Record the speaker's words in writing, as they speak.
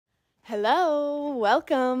Hello,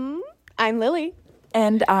 welcome. I'm Lily.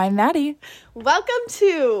 And I'm Maddie. Welcome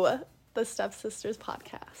to the Stepsisters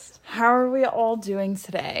podcast. How are we all doing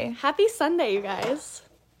today? Happy Sunday, you guys.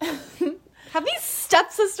 Happy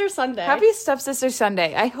Stepsister Sunday. Happy Stepsister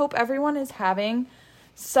Sunday. I hope everyone is having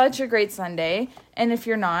such a great Sunday. And if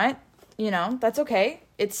you're not, that's okay.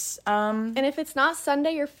 It's, And if it's not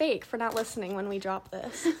Sunday, you're fake for not listening when we drop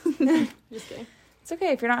this. Just kidding. It's okay.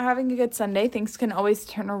 If you're not having a good Sunday, things can always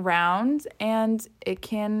turn around and it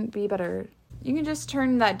can be better. You can just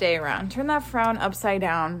turn that day around. Turn that frown upside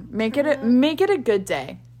down. Make it a good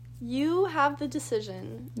day. You have the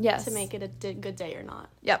decision Yes. to make it a good day or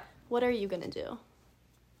not. Yep. What are you going to do?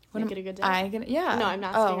 Make it a good day? Yeah. No, I'm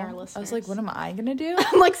not asking our listeners. I was like, what am I going to do?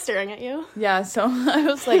 I'm like staring at you. Yeah, so I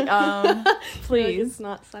was like, please. Like it's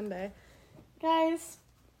not Sunday. Guys,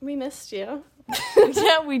 we missed you.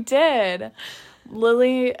 Yeah, we did.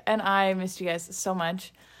 Lily and I missed you guys so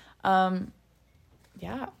much.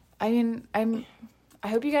 Yeah. I mean, I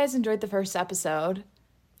hope you guys enjoyed the first episode.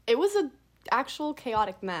 It was an actual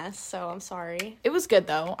chaotic mess, so I'm sorry. It was good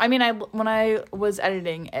though. I mean, when I was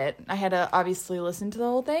editing it, I had to obviously listen to the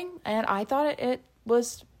whole thing, and I thought it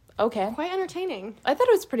was okay. Quite entertaining. I thought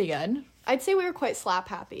it was pretty good. I'd say we were quite slap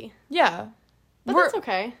happy. Yeah. But that's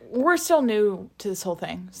okay. We're still new to this whole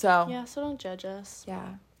thing, so. Yeah, so don't judge us.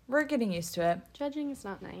 Yeah. We're getting used to it. Judging is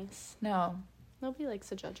not nice. No. Nobody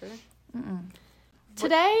likes a judger. Mm-mm.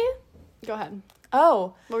 Today, go ahead.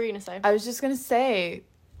 Oh. What were you going to say? I was just going to say,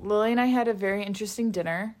 Lily and I had a very interesting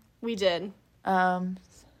dinner. We did. There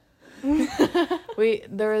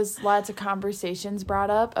was lots of conversations brought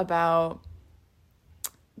up about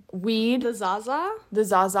weed. The Zaza? The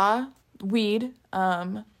Zaza. Weed.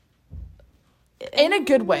 In a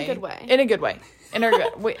good way. In a good way.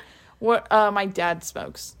 What my dad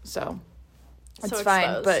smokes, so it's so fine.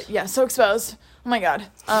 exposed. But yeah, so exposed. Oh my god.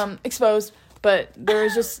 Exposed. But there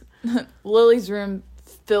was just Lily's room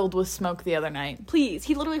filled with smoke the other night. Please,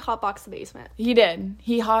 he literally hotboxed the basement. He did.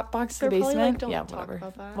 He hotboxed the basement. Probably, don't yeah, talk whatever.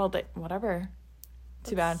 about that. Well, whatever.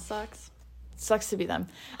 Too bad. Sucks To be them.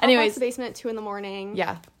 Hotboxed Anyways, the basement at 2 a.m.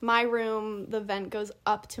 Yeah. My room, the vent goes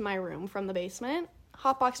up to my room from the basement.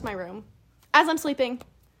 Hotboxed my room as I'm sleeping.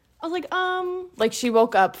 I was like, Like she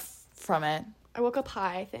woke up from it. I woke up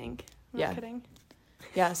high, I think. I'm Yeah. not kidding.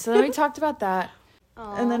 Yeah. So then we talked about that.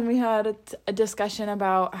 Aww. And then we had a discussion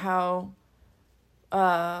about how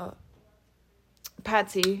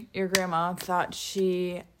Patsy, your grandma, thought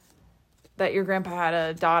that your grandpa had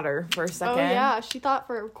a daughter for a second. Oh, yeah. She thought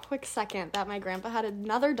for a quick second that my grandpa had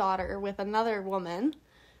another daughter with another woman.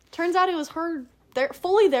 Turns out it was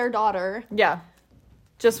fully their daughter. Yeah.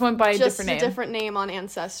 Just went by a different name. Just a different name on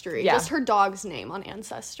Ancestry. Yeah. Just her dog's name on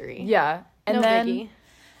Ancestry. Yeah. No biggie.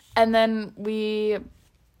 And then we...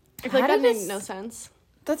 I feel like that made no sense.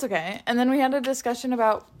 That's okay. And then we had a discussion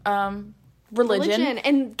about religion.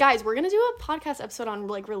 And guys, we're going to do a podcast episode on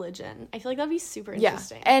like religion. I feel like that'd be super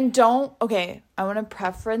interesting. Yeah. And I want to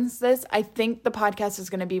preference this. I think the podcast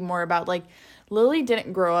is going to be more about like Lily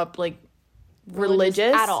didn't grow up like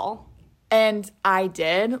religious at all. And I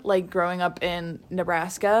did, like growing up in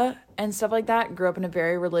Nebraska and stuff like that. Grew up in a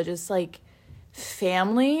very religious like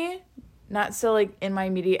family. Not so like in my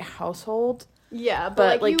immediate household. Yeah,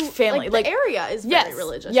 but like family, like the area is very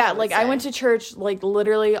religious. Yeah, I went to church like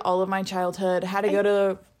literally all of my childhood. Had to go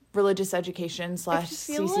to religious education /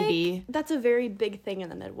 CCD. Like that's a very big thing in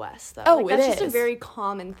the Midwest, though. Oh, like, that's just is a very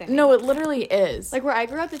common thing. No, it literally is. Like where I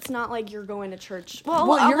grew up, it's not like you're going to church.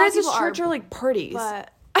 Well, your guys' church are like parties, but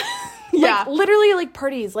yeah, literally like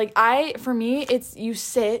parties. Like for me, it's you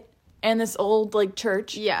sit in this old like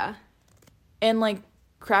church, yeah, and like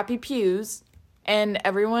crappy pews. And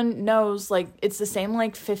everyone knows, like, it's the same,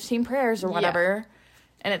 like, 15 prayers or whatever. Yeah.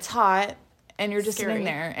 And it's hot. And you're just sitting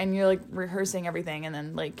there. And you're, like, rehearsing everything. And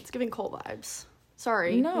then, like... It's giving cult vibes.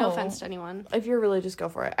 Sorry. No offense to anyone. If you're religious, go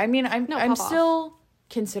for it. I mean, I'm still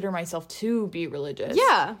consider myself to be religious.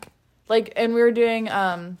 Yeah. Like, and we were doing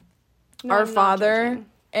Our Father.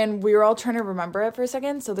 And we were all trying to remember it for a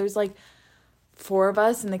second. So there's, like... 4 of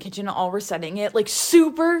us in the kitchen all reciting it like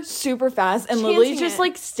super super fast, and Lily's just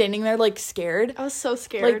like standing there like scared. I was so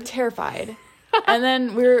scared, like terrified. And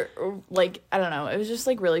then we were like, I don't know, it was just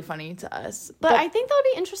like really funny to us. But I think that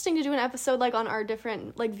would be interesting to do an episode like on our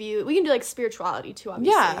different like view. We can do like spirituality too,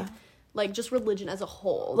 obviously. Yeah. Like just religion as a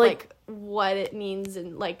whole, like what it means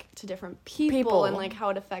and like to different people and like how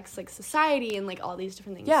it affects like society and like all these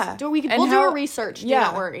different things. Yeah, we'll do our research. Do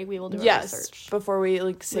not worry, we will do our research before we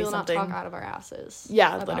like say something. We will not talk out of our asses.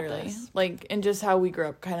 Yeah, literally, like and just how we grew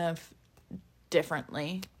up, kind of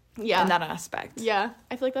differently. Yeah, in that aspect. Yeah,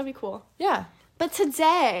 I feel like that'd be cool. Yeah, But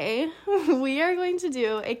today, we are going to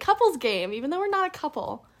do a couples game, even though we're not a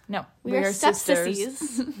couple. No, we are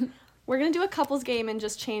step-sissies. We're going to do a couples game and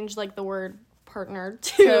just change, like, the word partner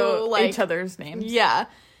to like... each other's names. Yeah.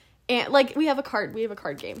 And, like, we have a card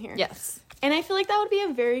game here. Yes. And I feel like that would be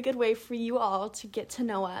a very good way for you all to get to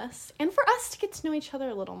know us. And for us to get to know each other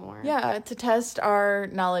a little more. Yeah, to test our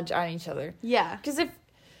knowledge on each other. Yeah. Because if...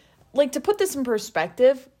 Like, to put this in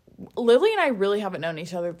perspective, Lily and I really haven't known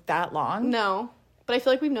each other that long. No. But I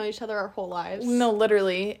feel like we've known each other our whole lives. No,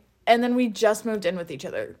 literally. And then we just moved in with each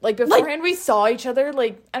other. Like, beforehand, we saw each other,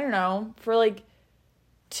 like, I don't know, for, like,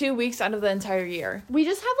 2 weeks out of the entire year. We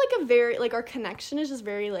just have, like, a very, like, our connection is just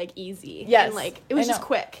very, like, easy. Yes. And, like, it was just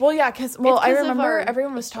quick. Well, yeah, because, I remember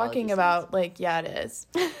everyone was talking about, like, yeah, it is.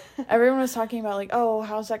 Everyone was talking about, like, oh,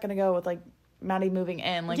 how's that going to go with, like, Maddie moving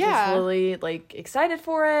in? Like, is Lily, like, excited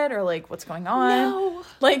for it? Or, like, what's going on? No.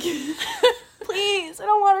 Like, please, I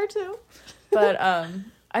don't want her to. But,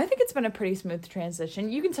 I think it's been a pretty smooth transition.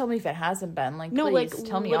 You can tell me if it hasn't been. Like, no, please, like,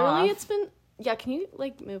 tell me off. Literally, it's been... Yeah, can you,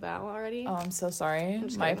 like, move out already? Oh, I'm so sorry.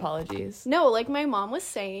 My apologies. No, like, my mom was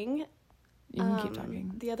saying... You can keep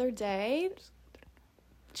talking. The other day...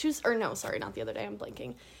 She was... Or, no, sorry, not the other day. I'm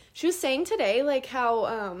blanking. She was saying today, like,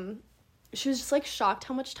 how, she was just, like, shocked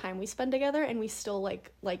how much time we spend together, and we still,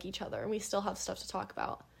 like each other, and we still have stuff to talk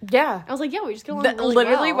about. Yeah. I was like, yeah, we just get along really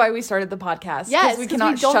literally well. why we started the podcast. Yes, because we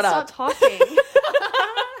cannot don't shut up. stop talking.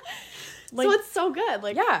 Like, so it's so good.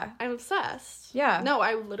 Like, yeah. I'm obsessed. Yeah. No,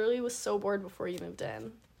 I literally was so bored before you moved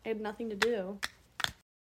in. I had nothing to do.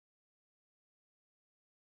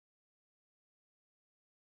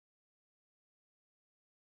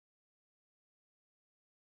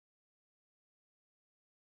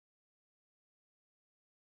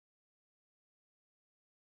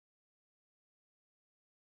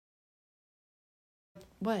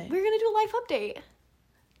 What? We're gonna do a life update.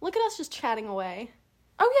 Look at us just chatting away.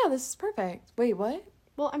 Oh, yeah, this is perfect. Wait, what?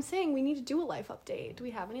 Well, I'm saying we need to do a life update. Do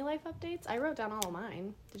we have any life updates? I wrote down all of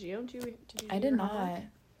mine. Did you? Did you I did not. Homework?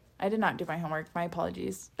 I did not do my homework. My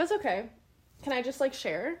apologies. That's okay. Can I just, like,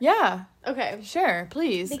 share? Yeah. Okay. Sure,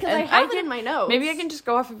 please. Because I have it in my notes. Maybe I can just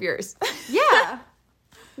go off of yours. Yeah.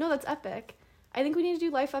 No, that's epic. I think we need to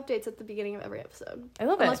do life updates at the beginning of every episode. I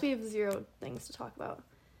love Unless we have 0 things to talk about.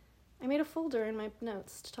 I made a folder in my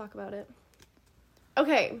notes to talk about it.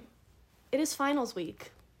 Okay. It is finals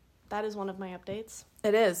week. That is one of my updates.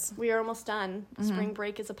 It is. We are almost done. Mm-hmm. Spring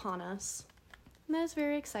break is upon us. And that is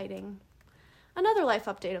very exciting. Another life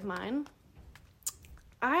update of mine.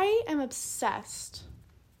 I am obsessed,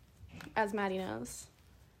 as Maddie knows,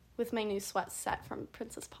 with my new sweat set from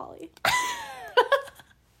Princess Polly.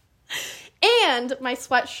 And my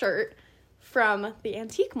sweatshirt from the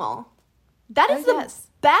Antique Mall. That is the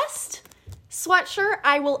best sweatshirt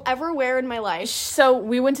I will ever wear in my life. So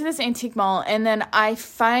we went to this antique mall, and then I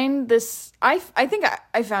find this. I think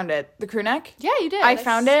I found it. The crew neck. Yeah, you did. I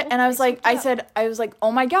found it, and I was like,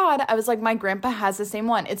 oh my god. I was like, my grandpa has the same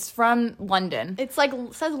one. It's from London. It's like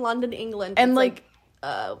says London, England, and it's like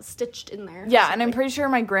stitched in there. Yeah, and I'm pretty sure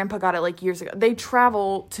my grandpa got it like years ago. They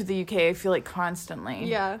travel to the UK, I feel like, constantly.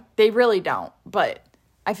 Yeah. They really don't, but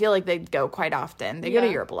I feel like they go quite often. They go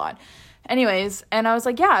to Europe a lot. Anyways, and I was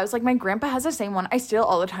like, my grandpa has the same one. I steal it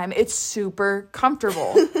all the time. It's super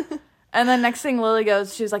comfortable. And then next thing Lily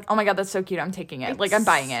goes, she was like, oh my god, that's so cute. I'm taking it. Like, I'm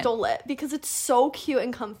buying it. Stole it because it's so cute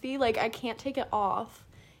and comfy. Like, I can't take it off.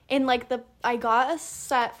 And, like, I got a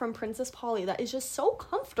set from Princess Polly that is just so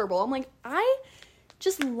comfortable. I'm like, I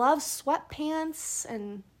just love sweatpants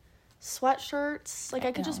and sweatshirts. Like,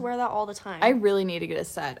 I could just wear that all the time. I really need to get a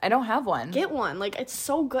set. I don't have one. Get one. Like, it's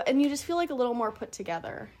so good. And you just feel like a little more put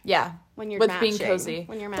together. Yeah. When you're with matching. Being cozy.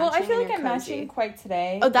 When you're matching. Well, I feel like I'm cozy. matching quite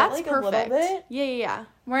today. Oh, that's like perfect. A little bit. Yeah.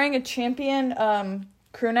 I'm wearing a Champion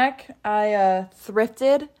crew neck. I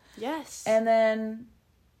thrifted. Yes. And then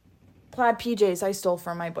plaid PJs I stole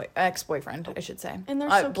from my ex-boyfriend, I should say. And they're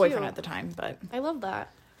so cute. Boyfriend at the time, but I love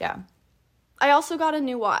that. Yeah. I also got a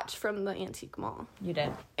new watch from the Antique Mall. You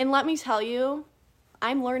did. And let me tell you,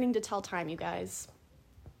 I'm learning to tell time, you guys.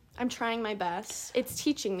 I'm trying my best. It's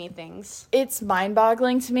teaching me things. It's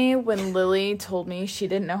mind-boggling to me when Lily told me she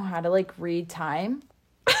didn't know how to, like, read time.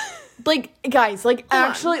 Like, guys, like,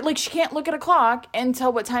 actually, like, she can't look at a clock and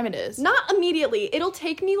tell what time it is. Not immediately. It'll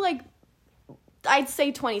take me, like, I'd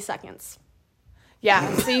say 20 seconds.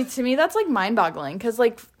 Yeah, see, to me, that's, like, mind-boggling. Because,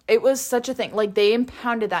 like, it was such a thing. Like, they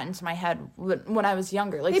impounded that into my head when I was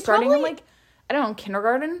younger. Like, starting in, like, I don't know,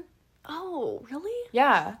 kindergarten. Oh, really?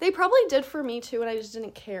 Yeah. They probably did for me, too, and I just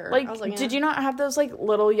didn't care. Like, I was like, did you not have those, like,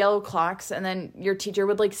 little yellow clocks, and then your teacher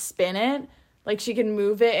would, like, spin it? Like, she could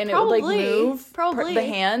move it, and it would, like, move the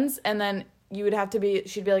hands, and then you would have to be,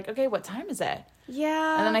 she'd be like, okay, what time is it?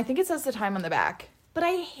 Yeah. And then I think it says the time on the back. But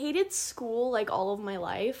I hated school, like, all of my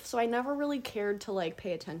life, so I never really cared to, like,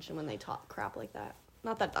 pay attention when they taught crap like that.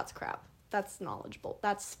 Not that that's crap. That's knowledgeable.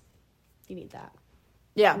 You need that.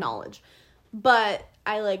 Yeah. Knowledge. But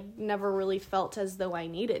I, like, never really felt as though I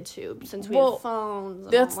needed to, since we had phones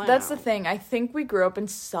and that's the thing. I think we grew up in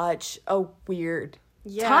such a weird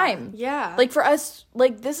time. Yeah. Like, for us,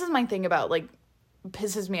 like, this is my thing about, like,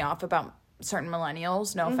 pisses me off about certain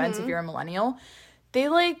millennials. No offense if you're a millennial. They,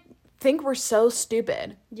 like, think we're so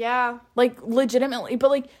stupid. Yeah. Like, legitimately. But,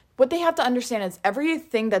 like, what they have to understand is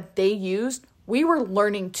everything that they used, we were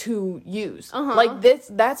learning to use. Like,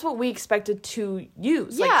 that's what we expected to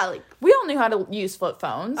use. Yeah, like we all knew how to use flip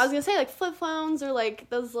phones. I was gonna say, like, flip phones or, like,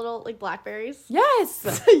 those little, like, Blackberries. Yes.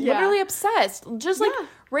 Literally obsessed. Just, like,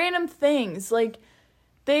 random things. Like,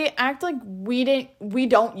 they act like we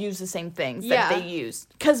don't use the same things that they use.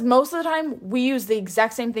 Because most of the time, we use the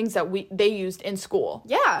exact same things that they used in school.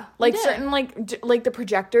 Yeah. Like, certain, like the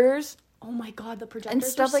projectors. Oh my god, the projectors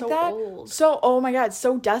and stuff like so that. Old. So, oh my god,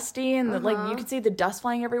 so dusty, and like you could see the dust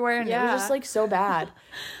flying everywhere, and it was just like so bad.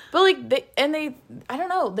 But like they, I don't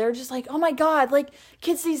know, they're just like, oh my god, like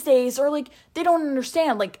kids these days, or like they don't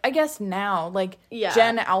understand. Like I guess now, like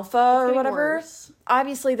Gen Alpha or whatever, worse.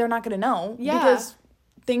 Obviously they're not gonna know because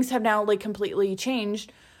things have now like completely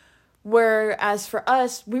changed. Whereas for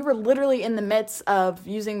us, we were literally in the midst of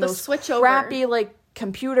using those crappy like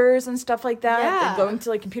computers and stuff like that, and going to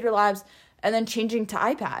like computer labs and then changing to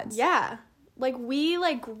iPads. Yeah. Like we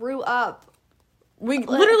like grew up. We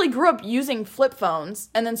literally grew up using flip phones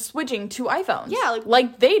and then switching to iPhones. Yeah.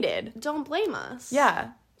 Like they did. Don't blame us.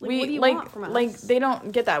 Yeah. Like, what do you want from us? Like they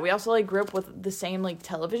don't get that. We also like grew up with the same like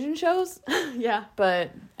television shows. Yeah.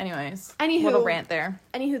 But anyways. Anywho. Little rant there.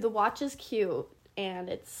 Anywho, the watch is cute and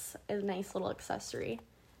it's a nice little accessory.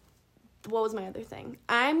 What was my other thing?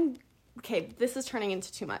 Okay, this is turning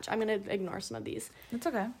into too much. I'm going to ignore some of these. It's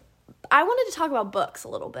okay. I wanted to talk about books a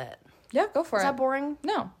little bit. Yeah, go for it. Is that boring?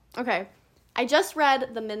 No. Okay. I just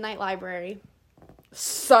read The Midnight Library.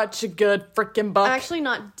 Such a good freaking book. I'm actually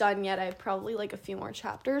not done yet. I have probably like a few more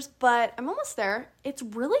chapters, but I'm almost there. It's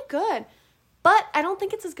really good, but I don't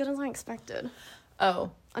think it's as good as I expected.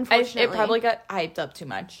 Oh. Unfortunately. It probably got hyped up too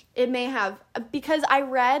much. It may have, because I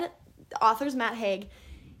read the author's Matt Haig.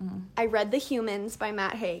 I read The Humans by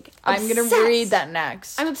Matt Haig. I'm going to read that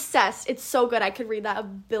next. I'm obsessed. It's so good. I could read that a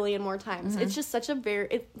billion more times. It's just such a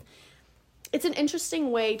it's an interesting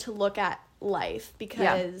way to look at life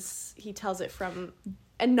because he tells it from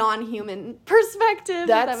a non-human perspective, if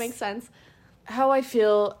that makes sense. How I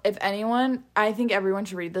feel, if anyone, I think everyone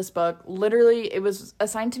should read this book. Literally, it was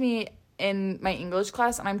assigned to me in my English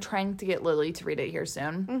class, and I'm trying to get Lily to read it here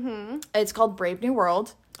soon. It's called Brave New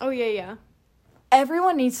World. Oh, yeah.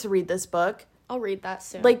 Everyone needs to read this book. I'll read that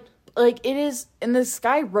soon. Like it is, and this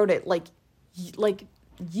guy wrote it like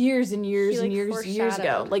years and years and years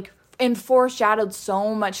ago. Like, and foreshadowed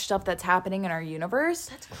so much stuff that's happening in our universe.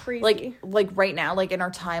 That's crazy. Like right now, like in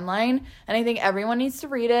our timeline. And I think everyone needs to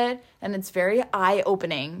read it. And it's very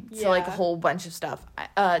eye-opening to like a whole bunch of stuff.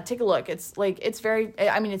 Take a look. It's like, it's very,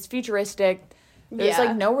 I mean, it's futuristic. There's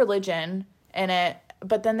like no religion in it.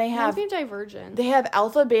 But then they have... Maybe Divergent. They have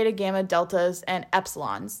alpha, beta, gamma, deltas, and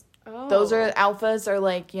epsilons. Oh. Those are... Alphas are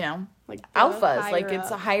like, you know... Like alphas. Like, it's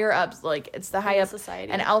a higher ups. Like, it's the high up...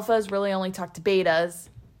 Society. And alphas really only talk to betas.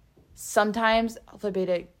 Sometimes alpha,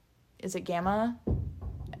 beta... Is it gamma?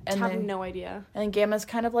 And I have no idea. And then gamma's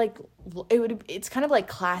kind of like... It's kind of like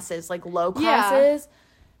classes. Like, low classes.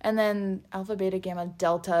 Yeah. And then alpha, beta, gamma,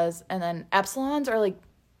 deltas. And then epsilons are like...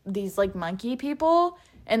 These, like, monkey people...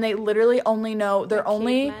 And they literally only know, they're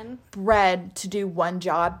only bred to do one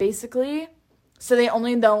job, basically. So they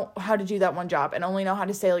only know how to do that one job and only know how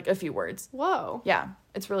to say, like, a few words. Whoa. Yeah,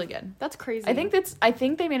 it's really good. That's crazy. I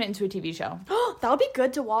think they made it into a TV show. That would be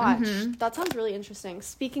good to watch. That sounds really interesting.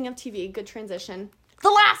 Speaking of TV, good transition.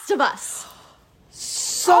 The Last of Us.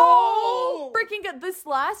 So freaking good. This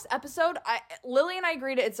last episode, Lily and I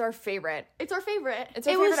agreed it's our favorite. It's our favorite. It's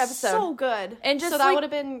our favorite episode. So good. And just so that would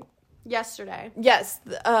have been... Yesterday. Yes.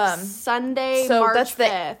 Sunday, so March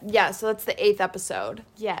that's 5th. So that's the 8th episode.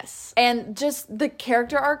 Yes. And just the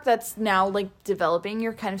character arc that's now, like, developing,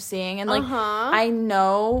 you're kind of seeing. And, like, I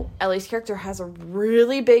know Ellie's character has a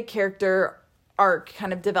really big character arc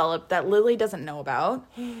kind of developed that Lily doesn't know about.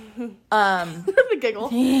 The giggle.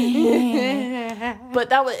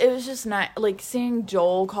 But it was just not, like, seeing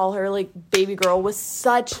Joel call her, like, baby girl was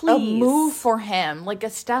such a move for him. Like, a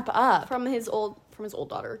step up. From his old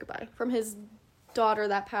daughter, goodbye. From his daughter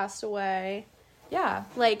that passed away. Yeah.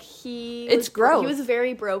 Like, it's gross. He was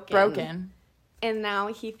very broken. And now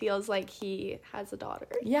he feels like he has a daughter.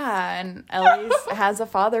 Yeah, and Ellie's has a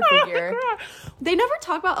father figure. They never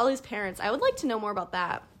talk about Ellie's parents. I would like to know more about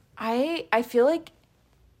that. I feel like...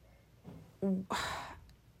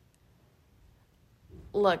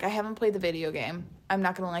 Look, I haven't played the video game. I'm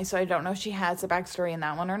not going to lie, so I don't know if she has a backstory in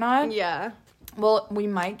that one or not. Yeah. Well, we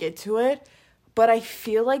might get to it, but I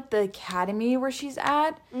feel like the academy where she's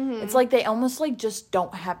at, it's like they almost, like, just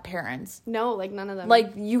don't have parents. No, like, none of them.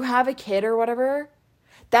 Like, you have a kid or whatever.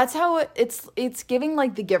 That's how it's giving,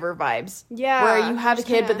 like, the Giver vibes. Yeah. Where you have a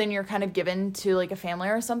kid, but then you're kind of given to, like, a family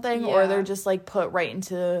or something, or they're just, like, put right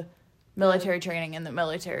into military training, and the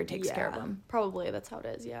military takes care of them. Probably, that's how it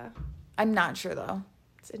is, yeah. I'm not sure, though.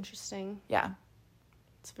 It's interesting. Yeah.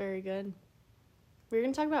 It's very good. We were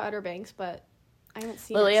going to talk about Outer Banks, but I haven't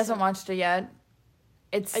seen Lily hasn't watched it yet.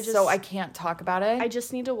 So I can't talk about it. I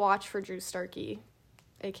just need to watch for Drew Starkey,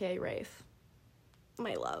 a.k.a. Rafe.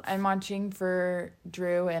 My love. I'm watching for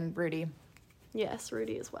Drew and Rudy. Yes,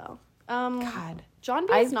 Rudy as well. God. John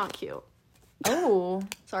B's not cute. Oh.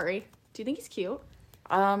 Sorry. Do you think he's cute?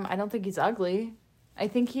 I don't think he's ugly. I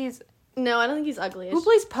think he's... No, I don't think he's ugly. Who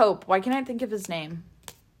plays Pope? Why can't I think of his name?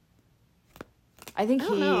 I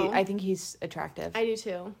think he's attractive. I do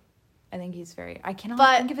too. I think he's I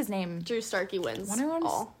cannot think of his name. Drew Starkey wins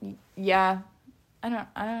all. Yeah. I don't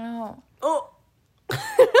know. Oh.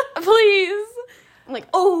 Please. I'm like,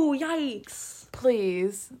 oh, yikes.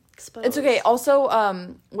 Please. Exposed. It's okay.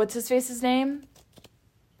 Also, what's his face's name?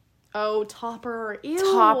 Oh, Topper. Ew.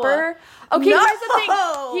 Topper? Okay, no! here's the thing.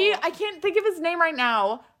 I can't think of his name right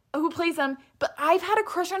now. Who plays him? But I've had a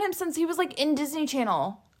crush on him since he was, like, in Disney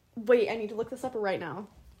Channel. Wait, I need to look this up right now.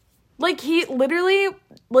 Like, he literally,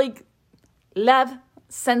 like, love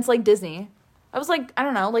since, like, Disney. I was, like, I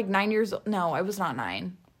don't know, like, 9 years old. No, I was not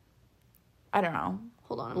 9. I don't know.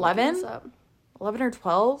 Hold on. 11? 11 or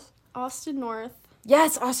 12? Austin North.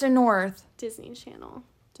 Yes, Austin North. Disney Channel.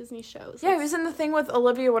 Disney shows. Yeah, he was in the thing with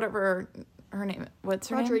Olivia, whatever her name. What's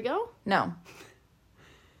her name? Rodrigo? No.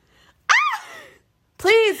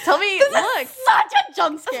 Please, tell me. Look. Such a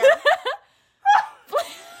jump scare.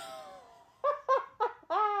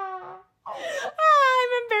 I'm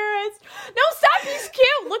embarrassed. No, stop. He's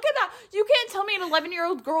cute. Look at that. You can't tell me an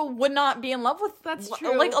 11-year-old girl would not be in love with. That's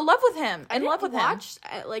true. Like in love with him. I didn't watch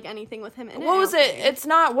like anything with him in it. What was it? It's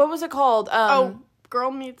not. What was it called? Girl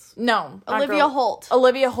Meets. No. Olivia Holt.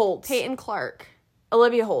 Olivia Holt. Peyton Clark.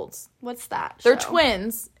 Olivia Holtz. What's that? They're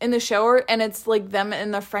twins in the show, and it's like them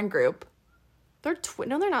in the friend group. They're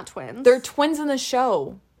No, they're not twins. They're twins in the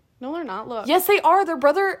show. No, they're not. Look. Yes, they are. Their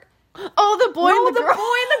brother. Oh, the boy and the girl. The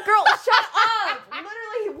boy and the girl. Shut up.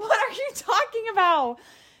 Literally, what are you talking about?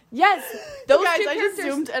 Yes, those guys, two I characters. just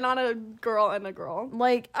zoomed in on a girl and a girl.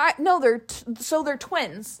 Like, they're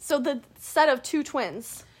twins. So the set of two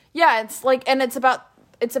twins. Yeah, it's like, and it's about.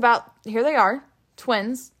 Here they are,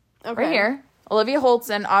 twins. Okay. Right here, Olivia Holtz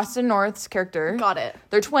and Austin North's character. Got it.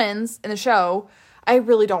 They're twins in the show. I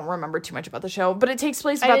really don't remember too much about the show, but it takes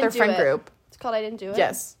place about their friend group. It's called I Didn't Do It?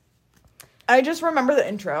 Yes. I just remember the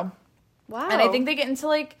intro. Wow. And I think they get into,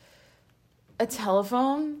 like, a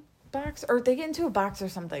telephone box, or they get into a box or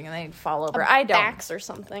something, and they fall over. I don't. A box or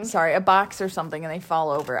something. Sorry, a box or something, and they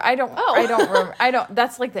fall over. I don't remember.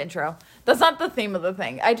 That's, like, the intro. That's not the theme of the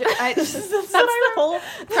thing. That's the whole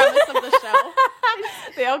premise of the show.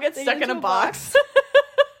 They all get stuck in a box.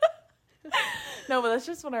 No, but that's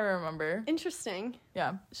just what I remember. Interesting.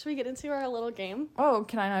 Yeah. Should we get into our little game? Oh,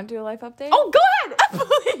 can I not do a life update? Oh, go ahead!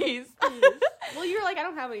 Please. Well, you were like, I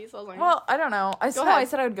don't have any, so I was like... Well, I don't know. I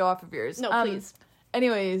said I would go off of yours. No, please.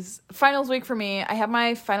 Anyways, finals week for me. I have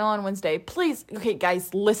my final on Wednesday. Please, okay,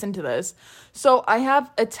 guys, listen to this. So I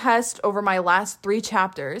have a test over my last 3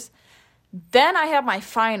 chapters. Then I have my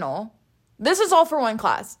final. This is all for one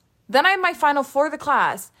class. Then I have my final for the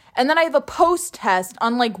class. And then I have a post-test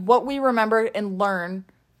on, like, what we remember and learn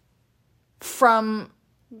from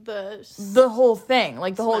the whole thing.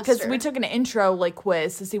 Like, the whole... Because we took an intro, like,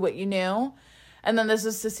 quiz to see what you knew. And then this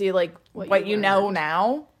is to see, like, what you know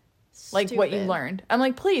now. Like, what you learned. I'm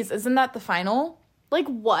like, please, isn't that the final? Like,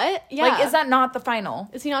 what? Yeah. Like, is that not the final?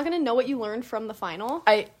 Is he not going to know what you learned from the final?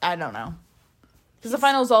 I don't know. Because the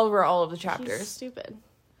final is over all of the chapters. He's stupid.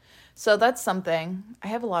 So that's something. I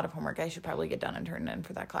have a lot of homework I should probably get done and turn in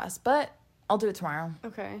for that class. But I'll do it tomorrow.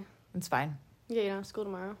 Okay. It's fine. Yeah, you don't have school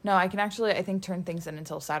tomorrow. No, I can actually, I think, turn things in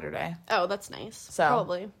until Saturday. Oh, that's nice. So.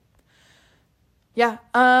 Probably. Yeah.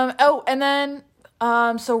 Oh, and then,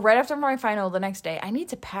 so right after my final the next day, I need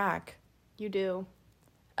to pack. You do.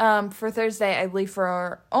 For Thursday, I leave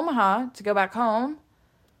for Omaha to go back home.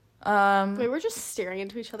 Wait, we're just staring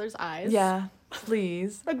into each other's eyes. Yeah.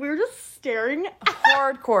 Please. Like, we were just staring.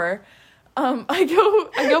 Hardcore. I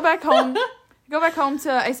go back home. Go back home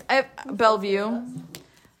to Bellevue.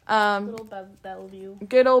 Bellevue.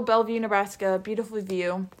 Good old Bellevue, Nebraska. Beautiful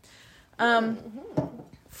view.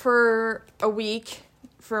 For a week,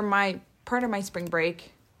 for part of my spring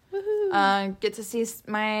break. Woohoo. Get to see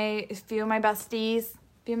a few of my besties,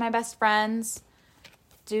 a few of my best friends.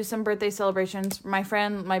 Do some birthday celebrations. One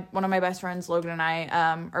of my best friends, Logan, and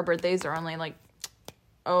I, our birthdays are only like,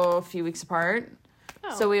 a few weeks apart.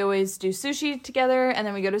 Oh. So we always do sushi together, and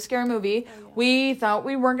then we go to a scary movie. Oh, yeah. We thought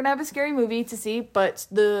we weren't going to have a scary movie to see, but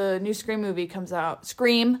the new Scream movie comes out.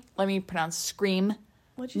 Scream. Let me pronounce Scream.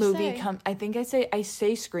 What'd you say? I think I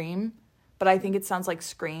say Scream, but I think it sounds like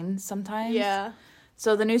Scream sometimes. Yeah.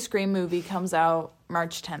 So the new Scream movie comes out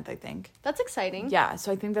March 10th, I think. That's exciting. Yeah,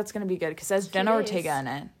 so I think that's going to be good, because it has Jenna Ortega in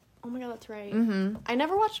it. Oh my god, that's right. Mm-hmm. I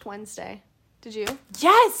never watched Wednesday. Did you?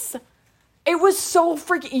 Yes! It was so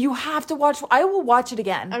freaking... You have to watch... I will watch it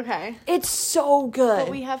again. Okay. It's so good. But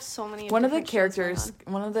we have so many... One of the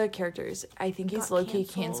characters, I think he's low-key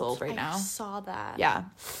canceled right now. I saw that. Yeah.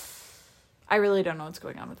 I really don't know what's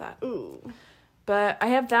going on with that. Ooh. But I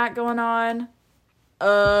have that going on.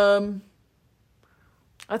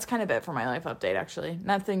 That's kind of it for my life update, actually.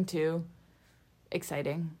 Nothing too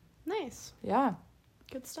exciting. Nice. Yeah.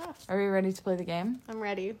 Good stuff. Are we ready to play the game? I'm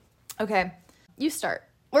ready. Okay. You start.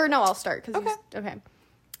 Or no, I'll start. Okay.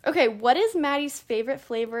 Okay, what is Maddie's favorite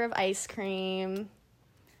flavor of ice cream?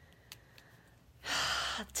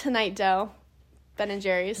 Tonight dough. Ben &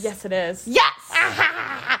 Jerry's. Yes, it is. Yes!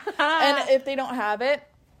 And if they don't have it,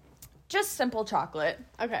 just simple chocolate.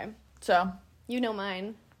 Okay. So. You know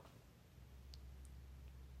mine.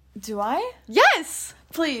 Do I? Yes!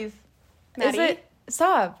 Please. Maddie? Is it?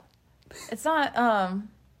 Stop. It's not,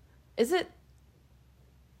 is it?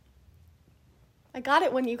 I got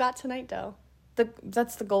it when you got Tonight dough.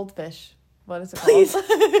 That's the goldfish. What is it Please. called?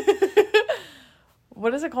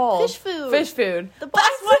 What is it called? Fish food. Fish food. The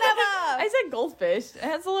best one ever. I said goldfish. It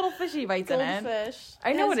has a little fishy bites in it. Goldfish.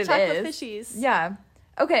 I know what it is. Chocolate fishies. Yeah.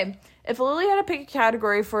 Okay. If Lily had to pick a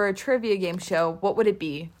category for a trivia game show, what would it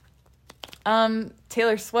be?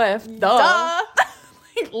 Taylor Swift. Duh.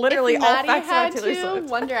 Like, literally all facts about Taylor Swift.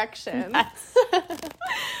 One Direction. Yes.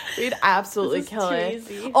 We'd absolutely kill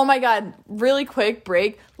cheesy. it. Oh my god, really quick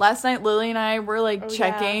break. Last night Lily and I were like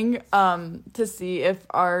checking to see if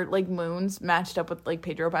our like moons matched up with like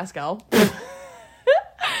Pedro Pascal.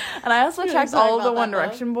 And I also checked all of the One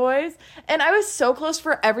Direction boys, and I was so close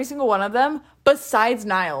for every single one of them besides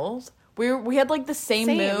Niles. We had like the same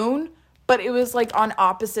moon, but it was like on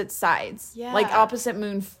opposite sides. Yeah. Like opposite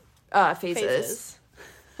moon phases.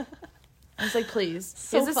 I was like, please.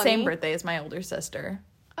 So he has the same birthday as my older sister.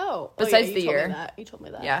 Oh. Besides the year. You told me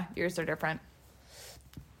that. Yeah, yours are different.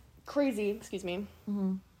 Crazy. Excuse me.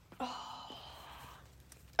 Mm-hmm. Oh.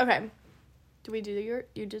 Okay. Do we do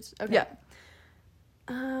you just... Okay. Yeah.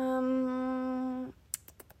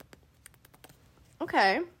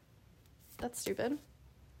 Okay. That's stupid.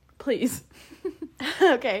 Please.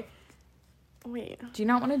 Okay. Wait. Do you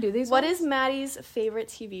not want to do these What ones? is Maddie's favorite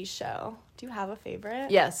TV show? Do you have a favorite?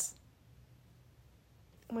 Yes.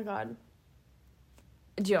 Oh my god.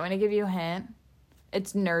 Do you want me to give you a hint?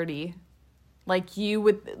 It's nerdy. Like, you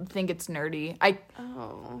would think it's nerdy.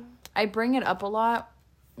 I bring it up a lot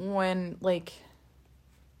when, like,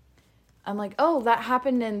 I'm like, oh, that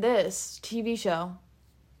happened in this TV show.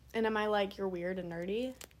 And am I like, you're weird and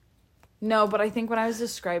nerdy? No, but I think when I was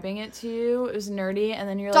describing it to you, it was nerdy, and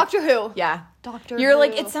then you're like... Doctor Who! Yeah. Doctor Who. You're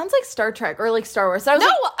like, it sounds like Star Trek, or like Star Wars. So I was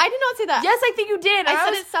I did not say that. Yes, I think you did. I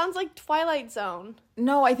said it sounds like Twilight Zone.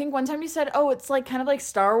 No, I think one time you said, oh, it's like kind of like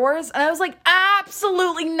Star Wars, and I was like,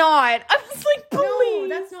 absolutely not. I was like, please.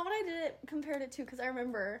 No, that's not what I compared it to, because I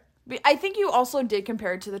remember. I think you also did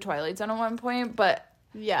compare it to the Twilight Zone at one point, but...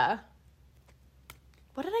 Yeah.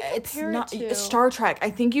 What did I compare it to? Star Trek. I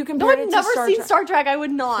think you compared it to Star Trek. I've never seen Star Trek. I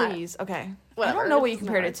would not. Please. Okay. Whatever. I don't know what you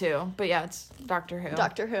compared it to, but yeah, it's Doctor Who.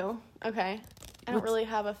 Doctor Who. Okay. I don't really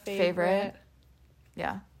have a favorite.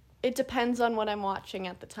 Yeah. It depends on what I'm watching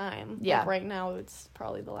at the time. Yeah. Like right now, it's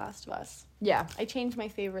probably The Last of Us. Yeah. I change my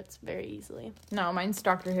favorites very easily. No, mine's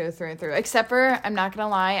Doctor Who through and through. Except for, I'm not going to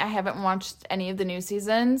lie, I haven't watched any of the new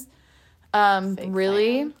seasons.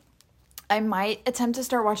 Really. Fan. I might attempt to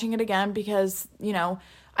start watching it again because, you know...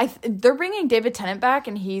 they're bringing David Tennant back,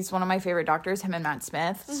 and he's one of my favorite doctors, him and Matt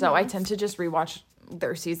Smith. Mm-hmm. So I tend to just rewatch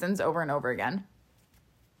their seasons over and over again.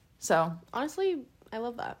 So honestly, I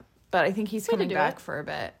love that. But I think he's coming back for a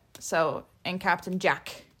bit. So, and Captain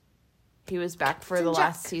Jack, he was back for the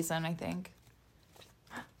last season, I think.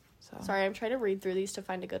 So sorry, I'm trying to read through these to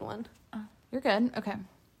find a good one. You're good. Okay.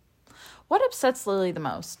 What upsets Lily the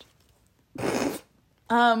most?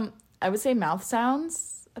 I would say mouth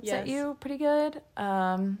sounds upset you pretty good.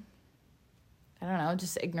 I don't know,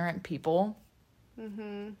 just ignorant people.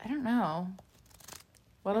 I don't know.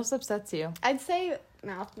 What else upsets you? I'd say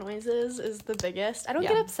mouth noises is the biggest. I don't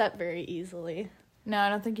get upset very easily. No, I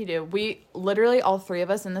don't think you do. We literally, all three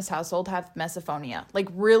of us in this household have misophonia. Like,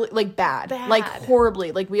 really, like, bad. Like,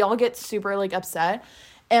 horribly. Like, we all get super, like, upset.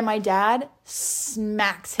 And my dad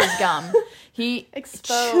smacks his gum. He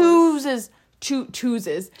chooses.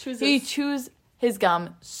 He chews his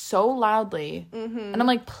gum so loudly. And I'm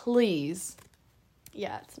like, please.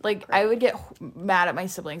 Yeah. It's like, great. I would get mad at my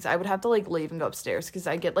siblings. I would have to, like, leave and go upstairs because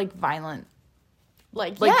I get, like, violent.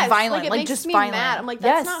 Like yes, violent. Like, it makes just me violent. mad. I'm like,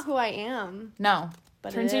 that's not who I am. No.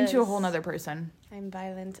 But turns you into a whole nother person. I'm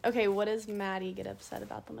violent. Okay, what does Maddie get upset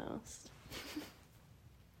about the most?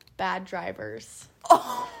 Bad drivers.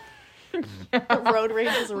 Oh. Road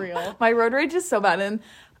rage is real. My road rage is so bad, and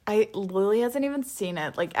Lily hasn't even seen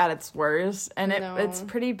it, like, at its worst, and it's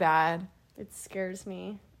pretty bad. It scares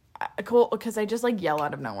me. Cool, because I just, like, yell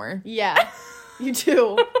out of nowhere. Yeah, you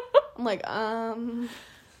do. I'm like,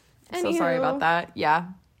 So sorry about that. Yeah.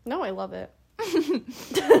 No, I love it.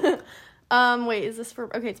 Wait, is this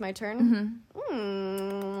for... Okay, it's my turn?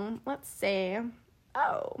 Let's see.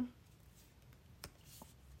 Oh.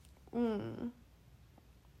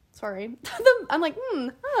 Sorry. I'm like,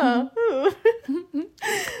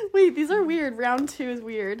 Wait, these are weird. Round 2 is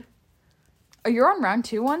weird. Oh, you're on round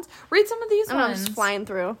 2 ones? Read some of these ones. I'm just flying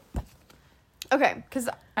through. Okay. Because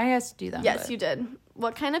I asked you that. Yes, you did.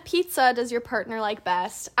 What kind of pizza does your partner like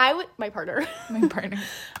best? My partner.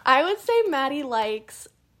 I would say Maddie likes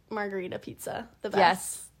margarita pizza the best.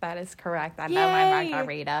 Yes, that is correct. I love my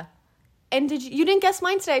margarita. And you didn't guess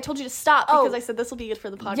mine today. I told you to stop because I said this will be good for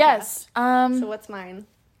the podcast. Yes. So what's mine?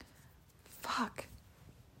 Fuck.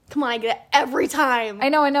 Come on, I get it every time. I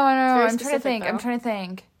know. I'm trying to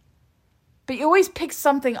think. But you always pick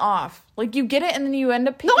something off. Like, you get it and then you end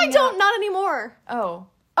up picking No, I don't. Not anymore. Oh,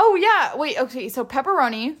 yeah. Wait, okay. So,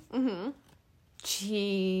 pepperoni.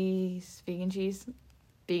 Cheese. Vegan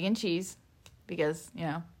cheese. Because,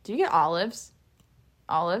 do you get olives?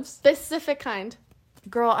 Specific kind.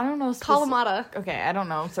 Girl, I don't know. Kalamata. Okay, I don't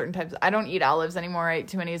know certain types. I don't eat olives anymore. I ate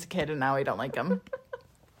too many as a kid, and now I don't like them.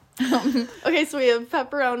 Okay, so we have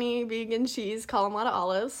pepperoni, vegan cheese, Kalamata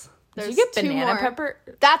olives. Did you get banana pepper?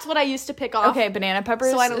 That's what I used to pick off. Okay, banana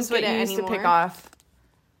peppers so I don't is what you used to pick off.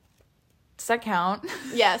 Does that count?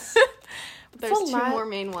 Yes. There's 2 more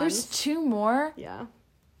main ones. There's 2 more? Yeah.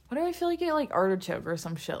 Why do I feel like you get, like, artichoke or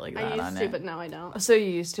some shit like that on it? I used to, but now I don't. So you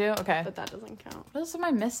used to? Okay. But that doesn't count. What else am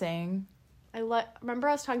I missing? Remember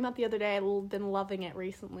I was talking about the other day, I've been loving it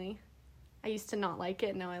recently. I used to not like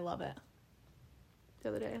it, now I love it. The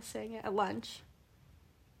other day I was saying it at lunch.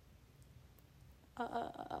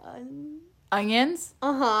 Onions?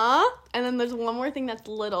 Uh-huh. And then there's one more thing that's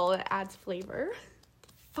little that adds flavor.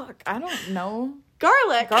 Fuck, I don't know.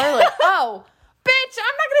 Garlic. Oh, bitch,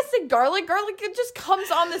 I'm not gonna say garlic. Garlic, it just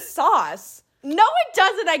comes on the sauce. No, it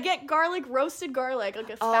doesn't. I get roasted garlic, like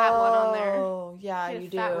a fat one on there. Oh, yeah, you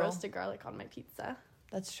do. Fat roasted garlic on my pizza.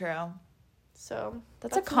 That's true. So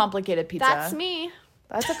that's a complicated pizza. That's me.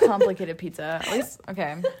 That's a complicated pizza. At least,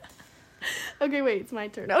 okay. Okay, wait, it's my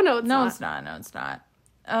turn. Oh, no, it's not. No, it's not.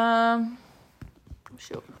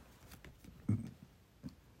 Shoot.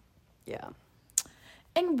 Yeah.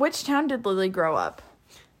 In which town did Lily grow up?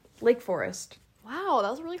 Lake Forest. Wow,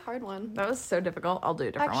 that was a really hard one. That was so difficult. I'll do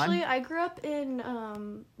a different one. Actually, I grew up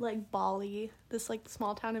in, like, Bali. This, like,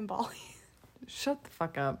 small town in Bali. Shut the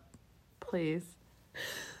fuck up. Please.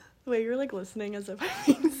 Wait, you're, like, listening as if I'm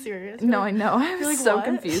being serious. No, I know. I was like, so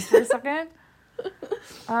confused for a second.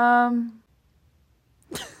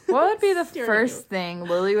 What would be the first thing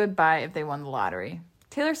Lily would buy if they won the lottery?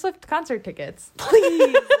 Taylor Swift concert tickets.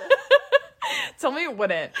 Please. Tell me it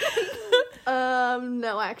wouldn't.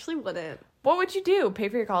 No, I actually wouldn't. What would you do? Pay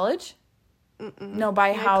for your college? No, buy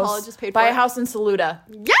a house. College is paid buy for a house in Saluda.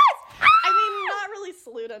 Yes! I mean, not really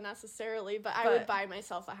Saluda necessarily, but I would buy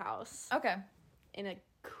myself a house. Okay. In a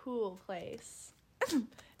cool place.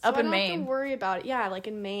 Up in Maine. I don't have to worry about it. Yeah, like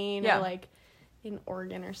in Maine or like in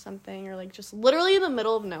Oregon or something, or like just literally in the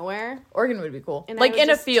middle of nowhere. Oregon would be cool. And like in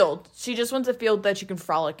a field. She just wants a field that you can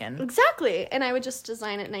frolic in. Exactly. And I would just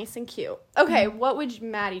design it nice and cute. Okay, what would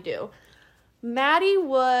Maddie do? Maddie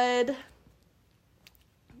would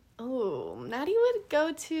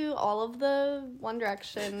go to all of the One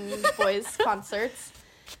Direction boys concerts.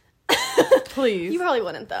 Please. You probably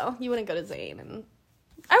wouldn't, though. You wouldn't go to Zayn. And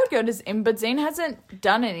I would go to Zayn, but Zayn hasn't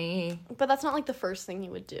done any. But that's not like the first thing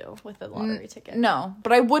you would do with a lottery ticket. No,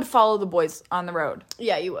 but I would follow the boys on the road.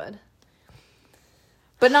 Yeah, you would.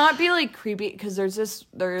 But not be, like, creepy, because there's this...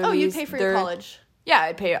 you'd pay for your college. Yeah,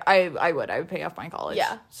 I'd pay... I would pay off my college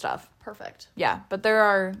stuff. Perfect. Yeah, but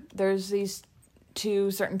there's these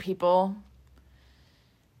 2 certain people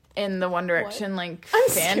in the One Direction, like, fandom...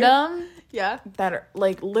 Scared. Yeah. That are,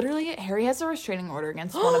 like, literally, Harry has a restraining order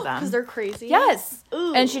against one of them. Because they're crazy? Yes.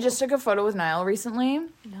 Ooh. And she just took a photo with Niall recently.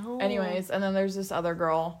 No. Anyways, and then there's this other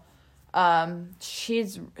girl. She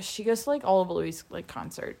goes to, like, all of Louis' like,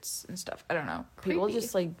 concerts and stuff. I don't know. Creepy. People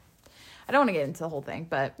just, like... I don't want to get into the whole thing,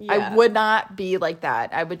 but I would not be like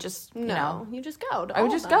that. I would just, you know... you just go to I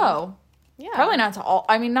would just go. Yeah. Probably not to all...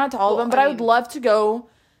 I mean, not to all of them, but I would love to go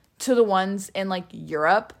to the ones in, like,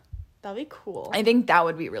 Europe. That'd be cool. I think that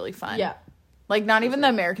would be really fun. Yeah. Like, not even the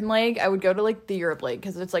American leg. I would go to, like, the Europe leg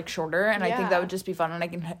because it's, like, shorter. And I think that would just be fun. And I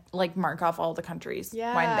can, like, mark off all the countries when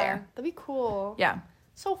I'm there. That'd be cool. Yeah.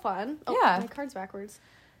 So fun. Oh, yeah. My card's backwards.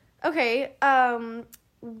 Okay.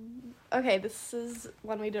 Okay, this is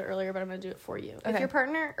one we did earlier, but I'm going to do it for you. Okay. If your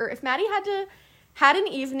partner... Or if Maddie had an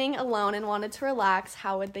evening alone and wanted to relax,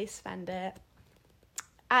 how would they spend it?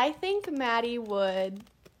 I think Maddie would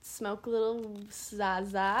smoke a little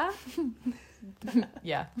Zaza.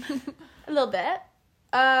 Yeah. A little bit.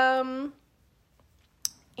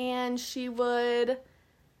 And she would,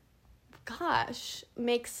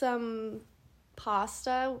 make some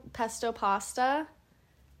pesto pasta,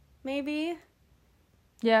 maybe.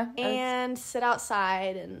 Yeah. And sit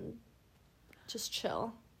outside and just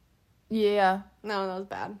chill. Yeah. No, that was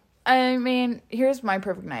bad. I mean, here's my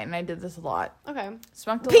perfect night, and I did this a lot. Okay.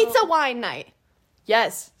 Pizza wine night.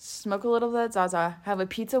 Yes. Smoke a little of that Zaza. Have a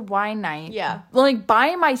pizza wine night. Yeah. Like,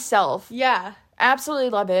 by myself. Yeah.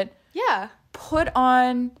 Absolutely love it. Yeah. Put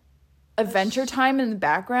on Adventure Time in the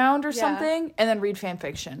background or something, and then read fan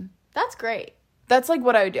fiction. That's great. That's, like,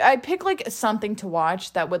 what I would do. I'd pick, like, something to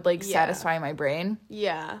watch that would, like, satisfy my brain.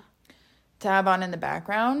 Yeah. To have on in the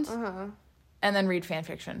background. Uh-huh. And then read fan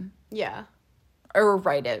fiction. Yeah. Or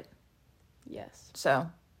write it. Yes. So.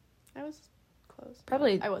 I was close.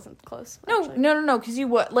 Probably. I wasn't close. No. Because you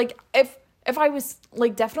would, like, if I was,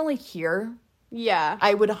 like, definitely here. Yeah.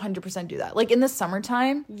 I would 100% do that. Like, in the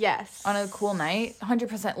summertime. Yes. On a cool night.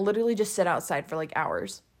 100%. Literally just sit outside for, like,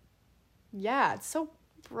 hours. Yeah. It's so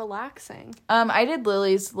relaxing. I did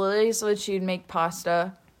Lily's. So she'd make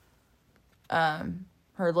pasta.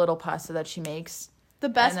 Her little pasta that she makes. The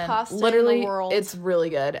best pasta literally, in the world. It's really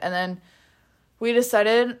good. And then we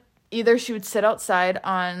decided either she would sit outside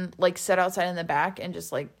in the back and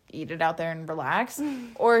just, like, eat it out there and relax.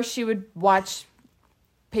 Or she would watch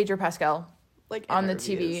Pedro Pascal, like, on the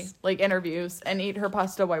TV, like, interviews, and eat her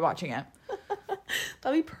pasta while watching it.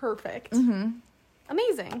 That'd be perfect. Mm-hmm.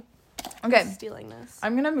 Amazing. Okay. I'm stealing this.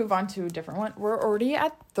 I'm going to move on to a different one. We're already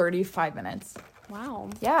at 35 minutes. Wow.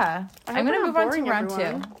 Yeah. I'm going to move on to round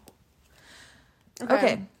 2.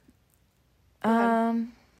 Okay. I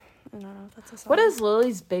don't know if that's a song. What is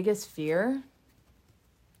Lily's biggest fear?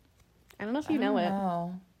 I don't know if you know it.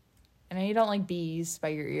 I know you don't like bees by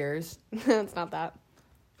your ears. It's not that.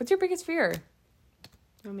 What's your biggest fear?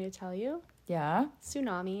 You want me to tell you? Yeah.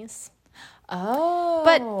 Tsunamis. Oh.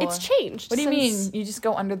 But it's changed. What do you mean? You just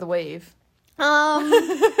go under the wave? Have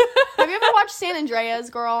you ever watched San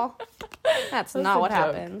Andreas, girl? That's not what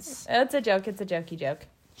happens. It's a joke. It's a jokey joke.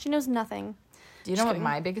 She knows nothing. Do you know what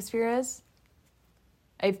my biggest fear is?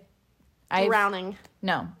 I've drowning.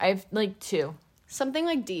 No, I've, like, 2. Something,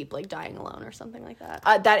 like, deep, like dying alone or something like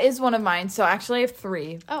that. That is one of mine. So actually I have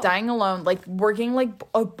 3. Oh. Dying alone, like, working, like,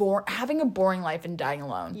 having a boring life and dying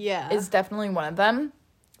alone. Yeah. Is definitely one of them.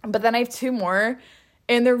 But then I have 2 more,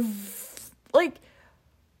 and they're, like,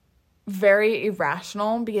 very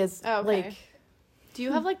irrational because, like... Do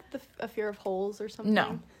you have, like, a fear of holes or something?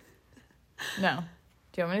 No.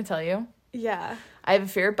 Do you want me to tell you? Yeah. I have a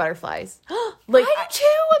fear of butterflies. Like, I do too!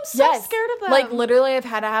 I'm so scared of them. Like, literally, I've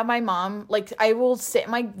had to have my mom, like, I will sit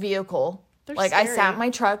in my vehicle. They're like, scary. I sat in my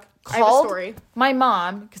truck, I have a called story. my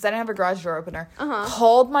mom, because I didn't have a garage door opener,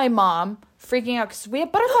 called my mom, freaking out, because we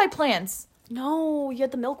have butterfly plants. No, you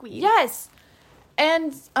had the milkweed. Yes.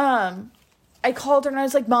 And, I called her, and I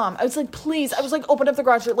was like, Mom, I was like, please, I was like, open up the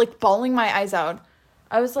garage door, like, bawling my eyes out.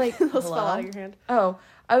 I was like, those fell out of your hand. Oh,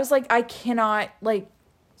 I was like, I cannot, like,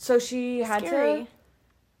 so she had to,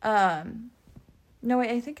 no, wait,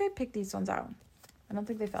 I think I picked these ones out. I don't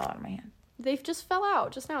think they fell out of my hand. They just fell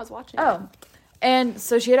out just now. I was watching it. And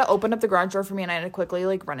so she had to open up the garage door for me, and I had to quickly,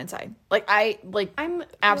 like, run inside. Like, I'm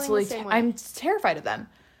absolutely, I'm terrified of them.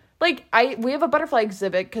 Like, we have a butterfly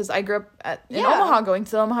exhibit, because I grew up in Omaha, going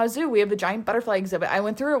to the Omaha Zoo. We have a giant butterfly exhibit. I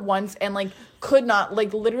went through it once, and, like, could not,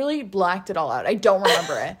 like, literally blacked it all out. I don't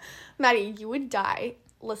remember it. Maddie, you would die.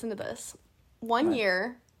 Listen to this. One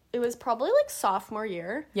year, it was probably like sophomore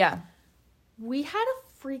year. Yeah. We had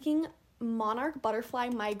a freaking monarch butterfly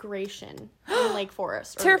migration in Lake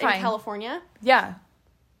Forest. Or Terrifying. in California. Yeah.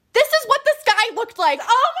 This is what the sky looked like.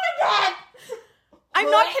 Oh my god! I'm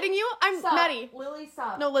Lily, not kidding you. I'm stop. Maddie. Lily,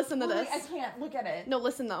 stop. No, listen to Lily, this. I can't look at it. No,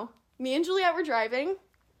 listen though. Me and Juliet were driving.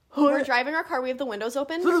 We're driving our car. We have the windows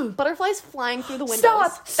open. Butterflies flying through the windows.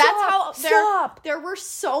 Stop. That's how Stop. there were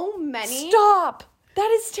so many. Stop.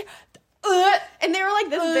 That is and they were like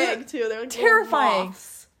this big too. They're like terrifying.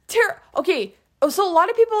 Okay. Oh, so a lot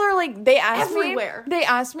of people are like, they asked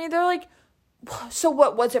me, they're like, so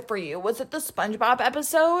what was it for you? Was it the SpongeBob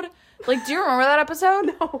episode? Like, do you remember that episode?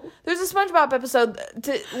 No. There's a SpongeBob episode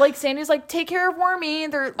like, Sandy's like, take care of Wormy.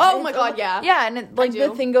 Oh my god, yeah. Yeah, and it, like, the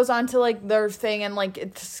thing goes on to, like, their thing, and, like,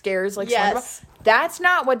 it scares, like, SpongeBob. That's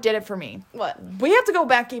not what did it for me. What? We have to go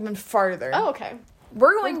back even farther. Oh, okay.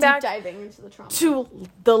 We're going back diving into the trauma. to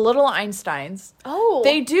the Little Einsteins. Oh.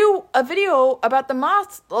 They do a video about the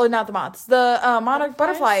moths, oh, not the moths, the monarch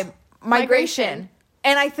butterfly migration.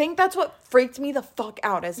 And I think that's what freaked me the fuck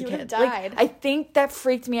out as a kid. Died. Like, I think that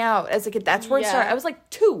freaked me out as a kid. That's where it started. I was like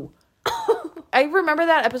 2. I remember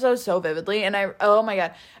that episode so vividly, and oh my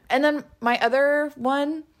god. And then my other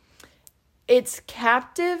one, it's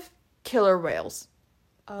captive killer whales.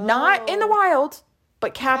 Oh. Not in the wild,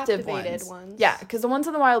 but captive ones. Yeah, because the ones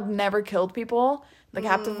in the wild never killed people. The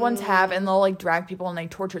captive ones have, and they'll like drag people and they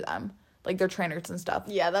torture them. Like they're trainers and stuff.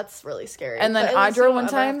 Yeah, that's really scary. And then Audra one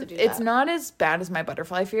time, it's not as bad as my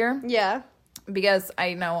butterfly fear. Yeah. Because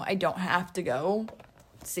I know I don't have to go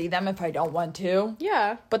see them if I don't want to.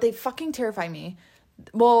 Yeah. But they fucking terrify me.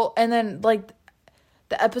 Well, and then like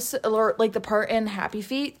the episode, or like the part in Happy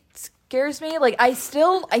Feet scares me. Like I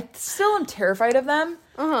still am terrified of them.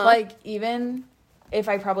 Like even if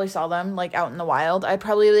I probably saw them like out in the wild, I'd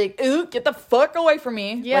probably like, ooh, get the fuck away from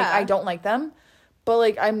me. Yeah. Like I don't like them. But,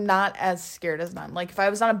 like, I'm not as scared as them. Like, if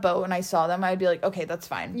I was on a boat and I saw them, I'd be like, okay, that's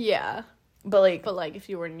fine. Yeah. But, like, if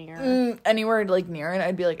you were near. Anywhere, like, near it,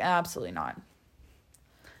 I'd be like, absolutely not.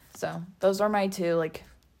 So, those are my 2, like,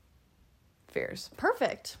 fears.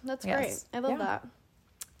 Perfect. That's great. I love that.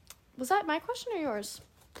 Was that my question or yours?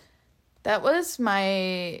 That was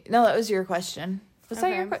my... No, that was your question. Was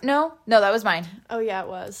that your question? No, that was mine. Oh, yeah, it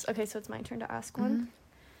was. Okay, so it's my turn to ask one.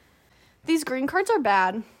 These green cards are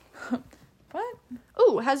bad. What?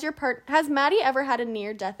 Ooh, has Maddie ever had a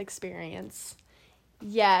near-death experience?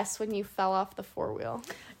 Yes, when you fell off the 4-wheel.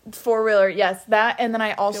 4-wheeler, yes. That, and then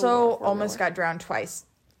I also almost got drowned twice.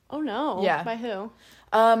 Oh, no. Yeah. By who?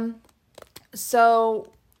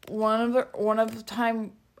 So, one of the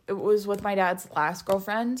time, it was with my dad's last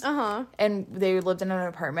girlfriend. And they lived in an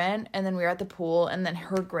apartment, and then we were at the pool, and then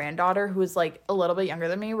her granddaughter, who was, like, a little bit younger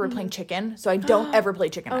than me, we were playing chicken. So I don't ever play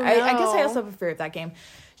chicken. I guess I also have a fear of that game.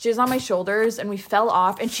 She was on my shoulders, and we fell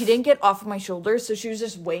off, and she didn't get off of my shoulders, so she was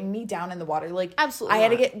just weighing me down in the water. Like, absolutely, I had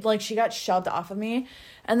to get, like, she got shoved off of me.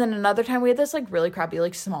 And then another time, we had this, like, really crappy,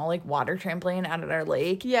 like, small, like, water trampoline out at our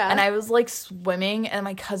lake. Yeah. And I was, like, swimming, and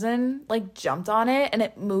my cousin, like, jumped on it, and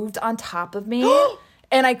it moved on top of me,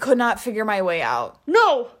 and I could not figure my way out.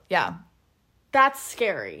 No! Yeah. That's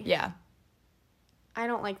scary. Yeah. I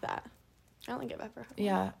don't like that. I don't think I've ever.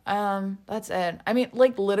 Yeah. That's it. I mean,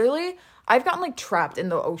 like, literally, I've gotten, like, trapped in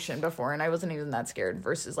the ocean before, and I wasn't even that scared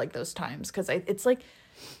versus, like, those times. Because it's, like,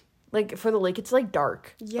 for the lake, it's, like,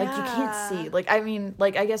 dark. Yeah. Like, you can't see. Like, I mean,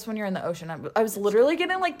 like, I guess when you're in the ocean, I was literally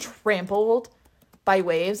getting, like, trampled by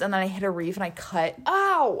waves, and then I hit a reef, and I cut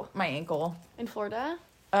my ankle. In Florida?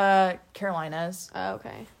 Carolinas. Oh,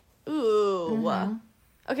 okay. Ooh.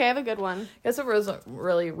 Okay, I have a good one. I guess it wasn't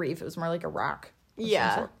really a reef. It was more like a rock.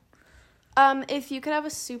 Yeah. If you could have a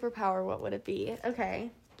superpower, what would it be?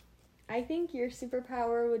 Okay. I think your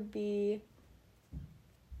superpower would be...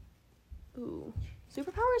 Ooh.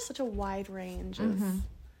 Superpower is such a wide range of...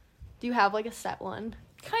 Do you have, like, a set one?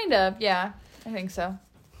 Kind of, yeah. I think so.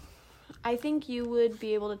 I think you would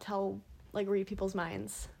be able to read people's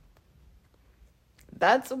minds.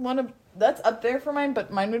 That's up there for mine,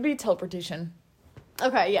 but mine would be teleportation.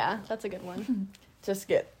 Okay, yeah. That's a good one. Just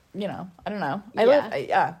get, I don't know.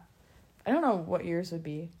 I don't know what yours would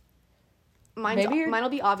be. Mine will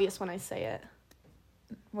be obvious when I say it.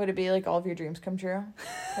 Would it be like all of your dreams come true?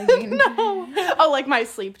 Like, no. Oh, like my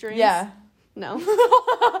sleep dreams? Yeah. No.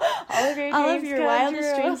 all of your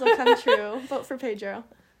wildest dreams will come true. Vote for Pedro.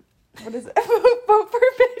 What is it? Vote for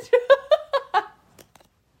Pedro.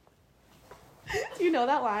 Do you know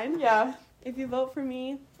that line? Yeah. If you vote for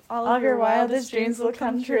me, all of your wildest dreams will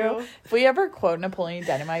come true. If we ever quote Napoleon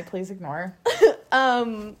Dynamite, please ignore.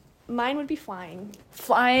 Mine would be flying.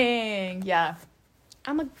 Flying, yeah.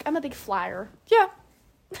 I'm a big flyer. Yeah.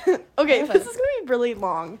 Okay, this is gonna be really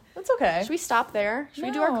long. That's okay. Should we stop there? Should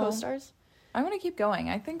we do our co-stars? I want to keep going.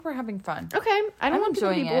 I think we're having fun. Okay. I don't want people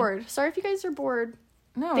to be bored. Sorry if you guys are bored.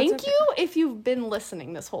 No, Thank you if you've been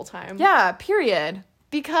listening this whole time. Yeah, period.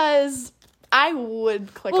 Because I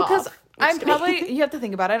would click off. Well, because I'm probably, you have to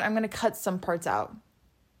think about it, I'm going to cut some parts out.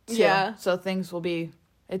 Too. Yeah. So things will be,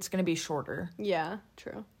 it's going to be shorter. Yeah,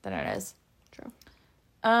 true. Than it is. True.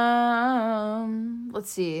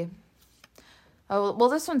 Let's see. Oh, well,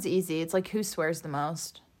 this one's easy. It's like, who swears the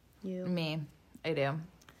most? You. Me. I do.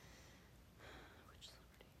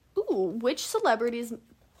 Ooh, which celebrities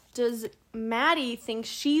does Maddie think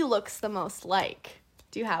she looks the most like?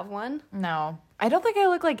 Do you have one? No. I don't think I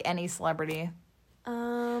look like any celebrity.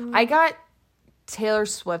 I got Taylor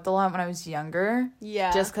Swift a lot when I was younger.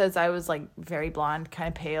 Yeah. Just because I was, like, very blonde, kind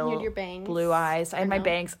of pale. You had your bangs. Blue eyes. I had my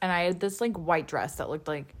bangs, and I had this, like, white dress that looked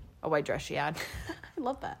like a white dress she had. I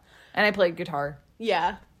love that. And I played guitar.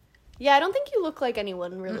 Yeah. Yeah, I don't think you look like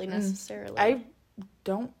anyone really necessarily. I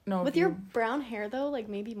don't know. With your brown hair, though, like,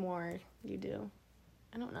 maybe more you do.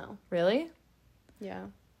 I don't know. Really? Yeah.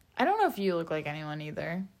 I don't know if you look like anyone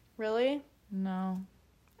either. Really? No.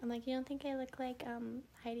 I'm like, you don't think I look like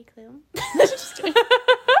Heidi Klum? Just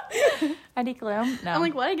kidding. Heidi Klum? No. I'm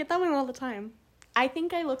like, what? I get that one all the time. I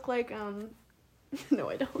think I look like no,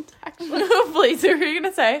 I don't actually. Please, what are you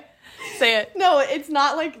gonna say? Say it. No, it's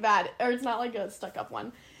not like that, or it's not like a stuck up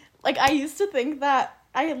one. Like, I used to think that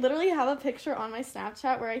I literally have a picture on my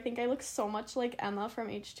Snapchat where I think I look so much like Emma from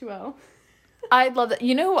H2O. I love that.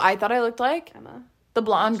 You know who I thought I looked like? Emma. The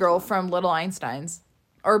blonde girl from Little Einsteins.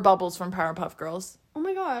 Or Bubbles from Powerpuff Girls. Oh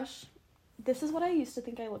my gosh. This is what I used to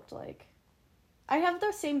think I looked like. I have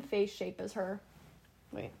the same face shape as her.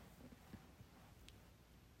 Wait.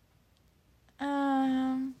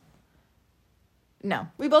 No.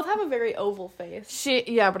 We both have a very oval face.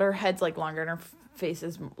 Yeah, but her head's, like, longer and her face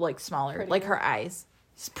is, like, smaller. Prettier. Like, her eyes.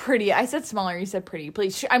 It's pretty. I said smaller, you said pretty.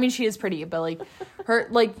 Please. She is pretty, but,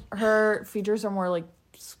 like, her features are more, like,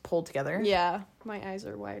 pulled together. Yeah. My eyes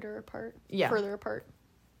are wider apart. Yeah. Further apart.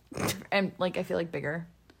 And, like, I feel like bigger.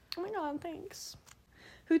 Oh my god, thanks.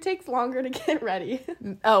 Who takes longer to get ready?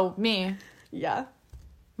 Oh, me. Yeah.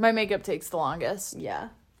 My makeup takes the longest. Yeah.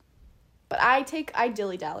 But I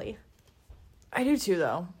dilly-dally. I do too,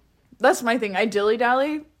 though. That's my thing. I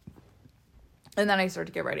dilly-dally, and then I start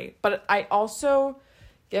to get ready. But I also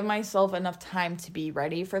give myself enough time to be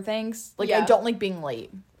ready for things. Like, yeah. I don't like being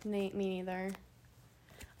late. Me neither.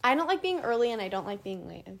 I don't like being early, and I don't like being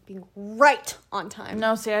late. Being right on time.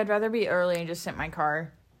 No, see, I'd rather be early and just sit in my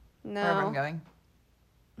car. No. Wherever I'm going.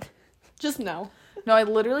 Just no. No, I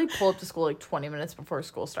literally pull up to school, like, 20 minutes before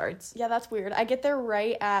school starts. Yeah, that's weird. I get there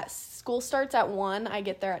right at... School starts at 1. I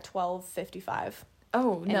get there at 12:55.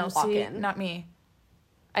 Oh, no, see, not me.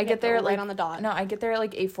 I get there, right on the dot. No, I get there at,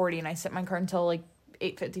 like, 8:40, and I sit in my car until, like,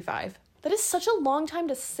 8:55. That is such a long time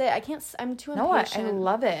to sit. I'm too impatient. No, I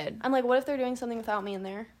love it. I'm like, what if they're doing something without me in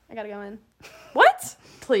there? I gotta go in. What?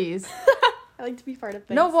 Please. I like to be part of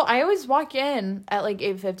things. No, well, I always walk in at, like,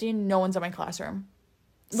 8:50, no one's in my classroom.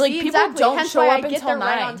 Like, people don't show up until 9.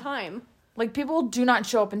 Right on time. Like, people do not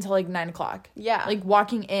show up until, like, 9 o'clock. Yeah. Like,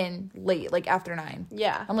 walking in late, like, after 9.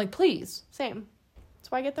 Yeah. I'm like, please. Same. That's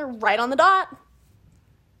why I get there right on the dot.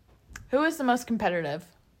 Who is the most competitive?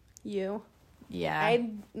 You. Yeah.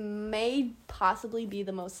 I may possibly be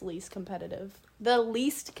the least competitive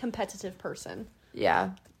person.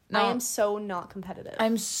 Yeah. No. I am so not competitive.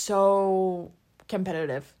 I'm so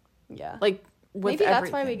competitive. Yeah. Like, with maybe that's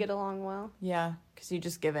everything. why we get along well. Yeah, because you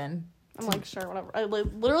just give in. I'm like, sure, whatever. I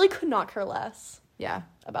literally could not care less. Yeah.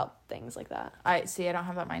 About things like that. I don't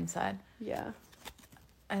have that mindset. Yeah.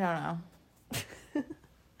 I don't know.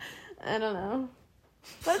 I don't know.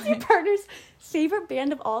 What is your partner's favorite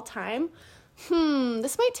band of all time?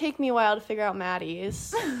 This might take me a while to figure out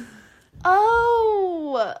Maddie's.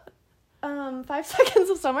 5 Seconds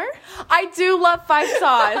of Summer? I do love Five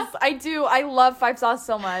Sauce. I do. I love Five Sauce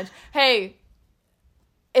so much. Hey,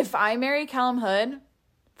 if I marry Callum Hood,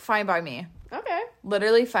 fine by me. Okay.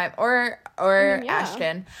 Literally fine. Or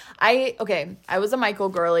Ashton. I was a Michael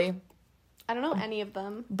girly. I don't know any of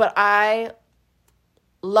them. But I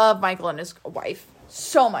love Michael and his wife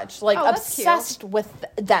so much. Like, obsessed with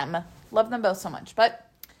them. Love them both so much. But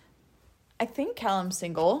I think Callum's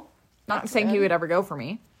single. Not saying he would ever go for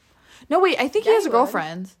me. No, wait. I think he has a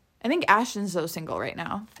girlfriend. I think Ashton's so single right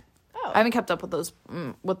now. Oh. I haven't kept up with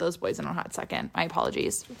those boys in a hot second. My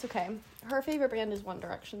apologies. It's okay. Her favorite band is One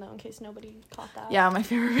Direction, though, in case nobody caught that. Yeah, my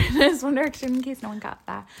favorite band is One Direction, in case no one caught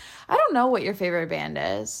that. I don't know what your favorite band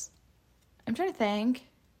is. I'm trying to think.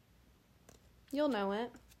 You'll know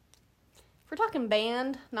it. If we're talking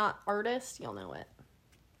band, not artist, you'll know it.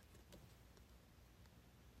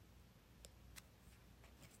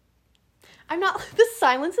 I'm not. The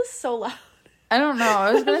silence is so loud. I don't know.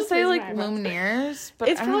 I was gonna say like Lumineers, but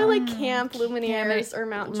it's probably like Camp Lumineers or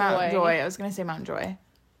Mount Joy. Mount Joy. I was gonna say Mount Joy.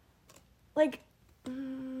 Like,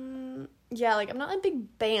 yeah, like I'm not a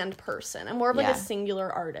big band person. I'm more of like a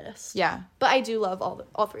singular artist. Yeah, but I do love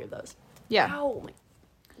all three of those. Yeah. Ow, my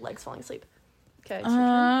leg's falling asleep. Okay. This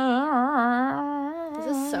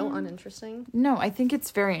is so uninteresting. No, I think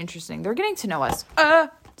it's very interesting. They're getting to know us.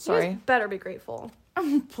 Sorry. You guys better be grateful.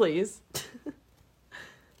 Please.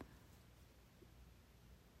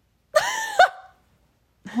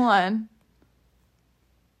 Hold on.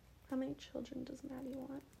 How many children does Maddie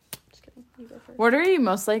want? Just kidding. You go first. What are you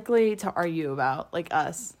most likely to argue about? Like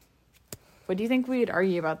us. What do you think we'd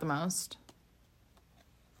argue about the most?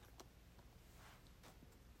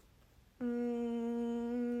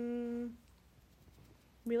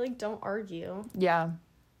 We like don't argue. Yeah.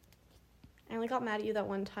 I only got mad at you that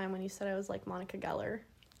one time when you said I was like Monica Geller.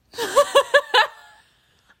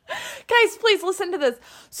 Guys, please listen to this.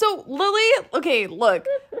 So Lily, okay, look.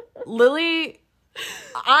 Lily,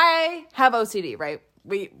 I have OCD, right?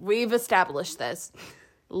 We've established this.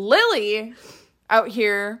 Lily out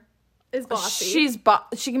here is bossy.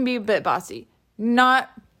 She can be a bit bossy. Not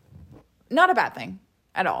a bad thing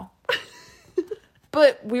at all.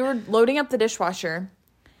 But we were loading up the dishwasher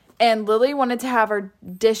and Lily wanted to have her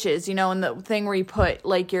dishes, you know, in the thing where you put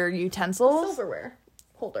like your utensils. Silverware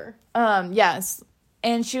holder. Yes.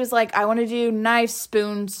 And she was like, I want to do knives,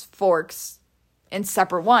 spoons, forks in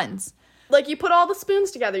separate ones. Like, you put all the spoons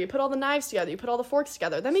together, you put all the knives together, you put all the forks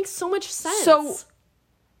together. That makes so much sense. So,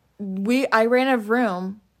 I ran out of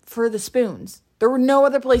room for the spoons. There were no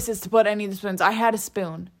other places to put any of the spoons. I had a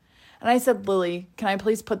spoon. And I said, Lily, can I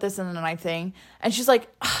please put this in the knife thing? And she's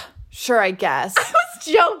like, sure, I guess. I was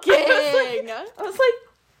joking. I was like,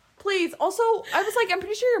 please. Also, I was like, I'm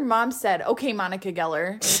pretty sure your mom said, okay, Monica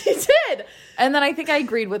Geller. She did. And then I think I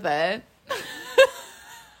agreed with it.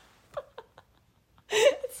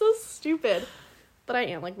 It's so stupid. But I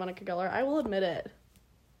am like Monica Geller. I will admit it.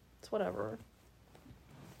 It's whatever.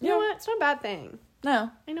 You know what? It's not a bad thing.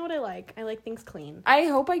 No. I know what I like. I like things clean. I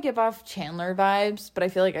hope I give off Chandler vibes, but I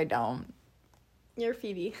feel like I don't. You're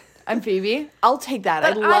Phoebe. I'm Phoebe? I'll take that.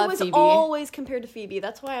 But I love Phoebe. I was always compared to Phoebe.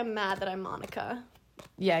 That's why I'm mad that I'm Monica.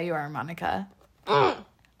 Yeah, you are Monica.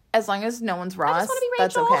 As long as no one's Ross, I just want to be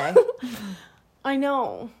that's Rachel. okay. I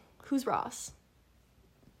know. Who's Ross?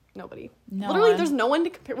 Nobody. No Literally, one. there's no one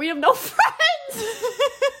to compare. We have no friends. Who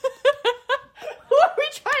are we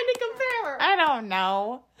trying to compare? I don't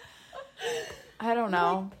know.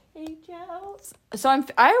 Hey, Joe. So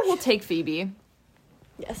I will take Phoebe.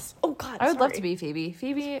 Yes. Oh God. I would love to be Phoebe.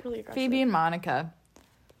 Phoebe, really Phoebe and Monica.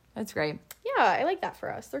 That's great. Yeah, I like that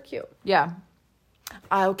for us. They're cute. Yeah.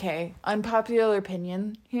 Okay. Unpopular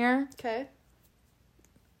opinion here. Okay.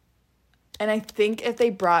 And I think if they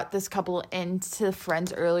brought this couple into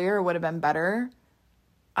Friends earlier, it would have been better.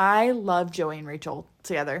 I love Joey and Rachel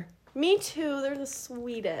together. Me too. They're the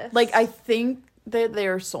sweetest. Like, I think that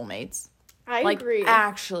they're soulmates. I like, agree.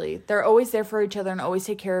 Actually, they're always there for each other and always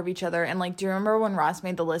take care of each other. And like, do you remember when Ross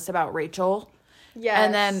made the list about Rachel?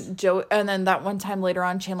 Yes. And then that one time later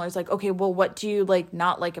on, Chandler's like, okay, well, what do you like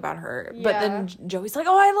not like about her? Yeah. But then Joey's like,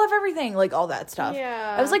 oh, I love everything, like all that stuff.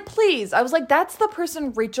 Yeah. I was like, please. I was like, that's the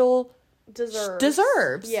person Rachel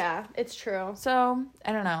deserves. Yeah, it's true. So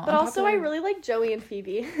I don't know. But also, I really like Joey and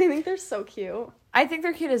Phoebe. I think they're so cute. I think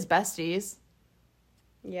they're cute as besties.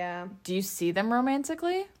 Yeah. Do you see them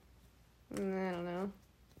romantically? I don't know.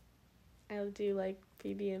 I do like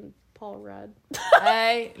Phoebe and Paul Rudd.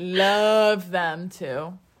 I love them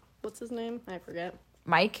too. What's his name? I forget.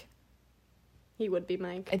 Mike? He would be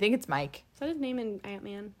Mike. I think it's Mike. Is that his name in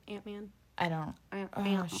Ant-Man? Ant-Man? I don't.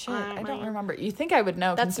 Shit. I don't Ant-Man. remember. You think I would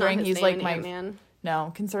know, That's considering not his he's name like in my Ant-Man.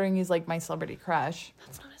 No, considering he's like my celebrity crush.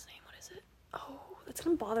 That's not his name. What is it? Oh, that's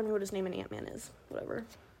gonna bother me what his name in Ant-Man is. Whatever.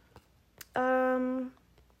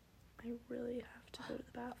 I really have to go to the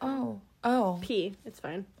bathroom. Oh. Pee. It's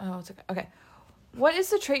fine. Oh, it's okay. Okay. What is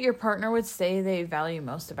the trait your partner would say they value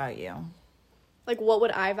most about you? Like, what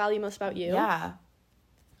would I value most about you? Yeah.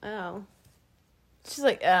 Oh. She's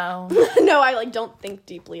like, oh. No, I like don't think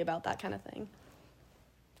deeply about that kind of thing.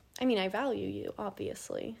 I mean, I value you,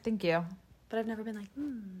 obviously. Thank you. But I've never been like,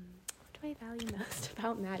 what do I value most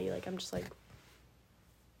about Maddie? Like, I'm just like,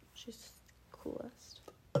 she's coolest.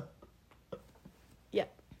 Yeah.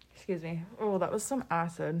 Excuse me. Oh, that was some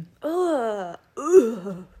acid. Ugh.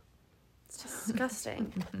 It's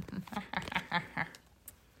disgusting.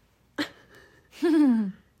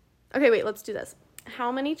 Okay, wait, let's do this.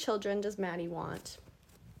 How many children does Maddie want?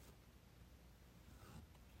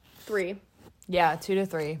 3. Yeah, 2 to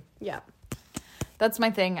 3. Yeah. That's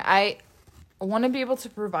my thing. want to be able to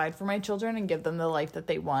provide for my children and give them the life that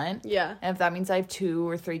they want. Yeah. And if that means I have 2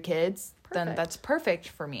 or 3 kids, then that's perfect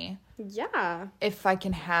for me. Yeah. If I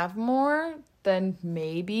can have more, then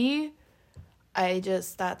maybe.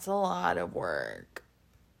 That's a lot of work.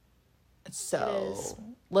 So,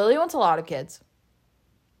 Lily wants a lot of kids.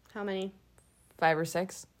 How many? 5 or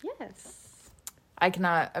 6. Yes. I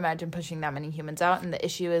cannot imagine pushing that many humans out. And the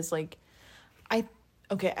issue is, like, I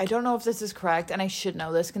don't know if this is correct, and I should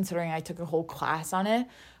know this considering I took a whole class on it.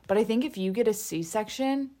 But I think if you get a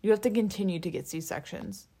C-section, you have to continue to get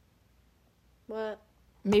C-sections. What?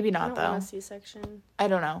 Maybe not, though. I don't want a C-section. I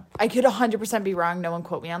don't know. I could 100% be wrong. No one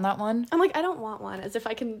quote me on that one. I'm like, I don't want one, as if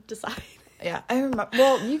I can decide. Yeah, I remember.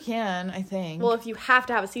 Well, you can, I think. Well, if you have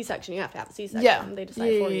to have a C-section, you have to have a C-section. Yeah. They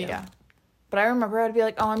decide for you. Yeah. But I remember I'd be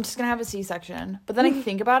like, oh, I'm just going to have a C-section. But then I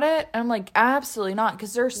think about it, and I'm like, absolutely not,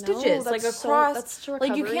 because there are stitches, like, across. That's such a recovery.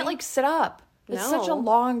 Like, you can't, like, sit up. It's such a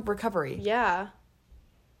long recovery. Yeah.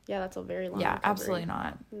 Yeah, that's a very long recovery. Absolutely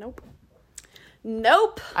not.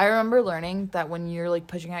 Nope. I remember learning that when you're, like,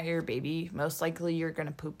 pushing out your baby, most likely you're going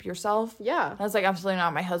to poop yourself. Yeah. I was like, absolutely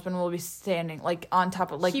not. My husband will be standing, like, on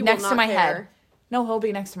top of, like, next to my head. No, he'll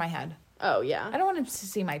be next to my head. Oh, yeah. I don't want him to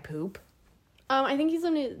see my poop. I think he's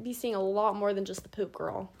going to be seeing a lot more than just the poop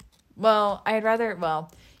girl. Well, I'd rather,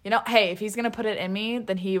 hey, if he's going to put it in me,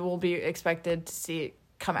 then he will be expected to see it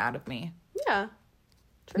come out of me. Yeah.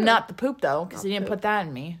 True. Not the poop, though, because he didn't put that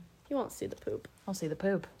in me. He won't see the poop. I'll see the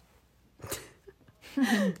poop.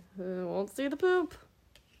 Won't see the poop.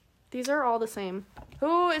 These are all the same.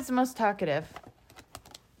 Who is the most talkative?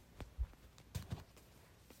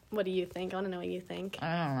 What do you think? I want to know what you think.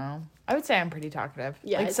 I don't know. I would say I'm pretty talkative.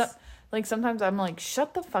 Yeah. Sometimes I'm like,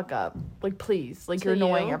 shut the fuck up. Like, please. Like, you're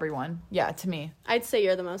annoying everyone. Yeah, to me. I'd say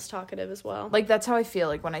you're the most talkative as well. Like, that's how I feel.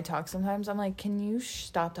 Like, when I talk sometimes, I'm like, can you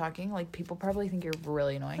stop talking? Like, people probably think you're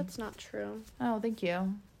really annoying. That's not true. Oh, thank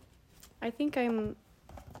you. I think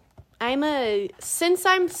since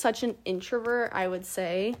I'm such an introvert, I would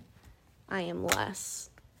say I am less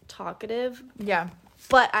talkative. Yeah.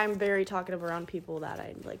 But I'm very talkative around people that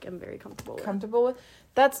I, like, am very comfortable with.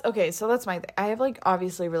 That's, okay, so that's my thing. I have, like,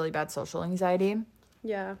 obviously really bad social anxiety.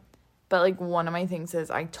 Yeah. But, like, one of my things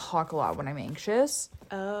is I talk a lot when I'm anxious.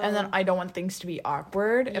 Oh. And then I don't want things to be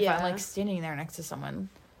awkward if I'm, like, standing there next to someone.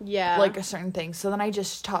 Yeah. Like, a certain thing. So then I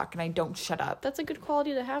just talk and I don't shut up. That's a good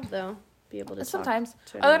quality to have, though. Be able to Sometimes.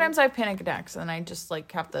 talk. Other times I have panic attacks and I just,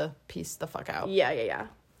 like, have to piece the fuck out. Yeah.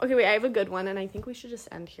 Okay, wait, I have a good one, and I think we should just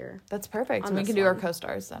end here. That's perfect. And we can do our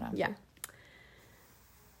co-stars then. Yeah.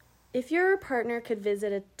 If your partner could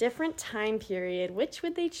visit a different time period, which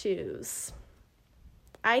would they choose?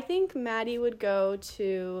 I think Maddie would go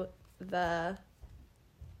to the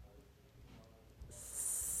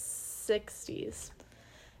 60s.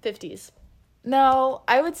 50s. No,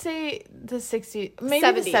 I would say the 60s. Maybe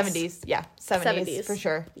 70s. The 70s. Yeah, 70s for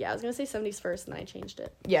sure. Yeah, I was going to say 70s first, and then I changed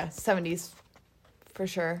it. Yeah, 70s for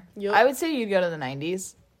sure. Yep. I would say you'd go to the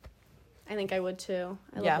 90s. I think I would too.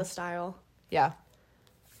 I love the style. Yeah.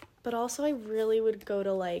 But also I really would go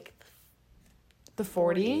to like the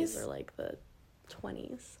 40s or like the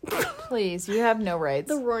 20s. Please, you have no rights.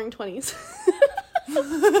 The roaring 20s.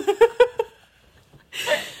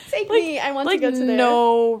 Take me. I want to go to there.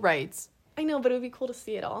 No rights. I know, but it would be cool to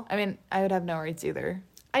see it all. I mean, I would have no rights either.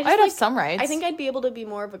 I'd have some rights. I think I'd be able to be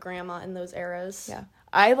more of a grandma in those eras. Yeah.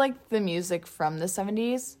 I like the music from the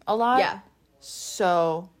 70s a lot. Yeah.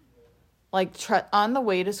 So, like, on the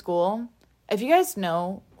way to school, if you guys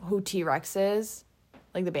know who T-Rex is,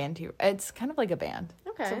 like the band it's kind of like a band.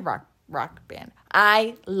 Okay. It's a rock band.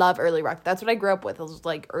 I love early rock. That's what I grew up with. It was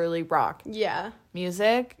like early rock. Yeah.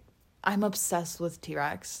 Music. I'm obsessed with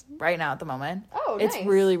T-Rex right now at the moment. Oh, nice. It's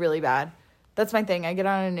really, really bad. That's my thing. I get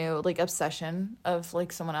on a new, like, obsession of,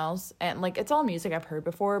 like, someone else. And, like, it's all music I've heard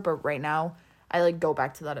before, but right now I, like, go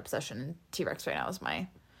back to that obsession. And T-Rex right now is my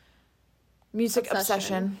music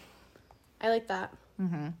obsession. I like that.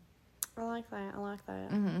 Mm-hmm. I like that.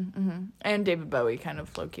 Mm-hmm, mm-hmm. And David Bowie kind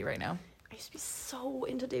of low-key right now. I used to be so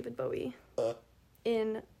into David Bowie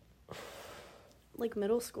in, like,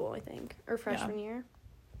 middle school, I think. Or freshman year.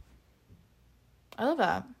 I love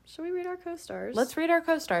that. Should we read our co-stars? Let's read our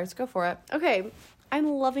co-stars. Go for it. Okay. I'm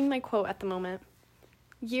loving my quote at the moment.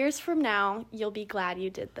 Years from now, you'll be glad you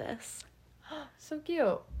did this. So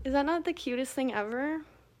cute. Is that not the cutest thing ever?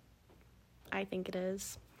 I think it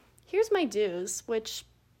is. Here's my do's, which,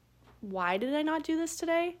 why did I not do this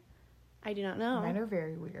today? I do not know. Mine are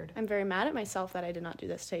very weird. I'm very mad at myself that I did not do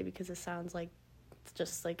this today because it sounds like it's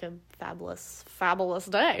just like a fabulous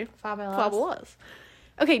day. Fabulous.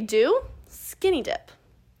 Okay, do skinny dip,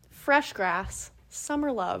 fresh grass,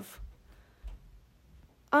 summer love.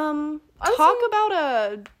 Talk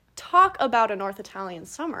about a North Italian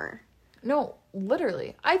summer. No,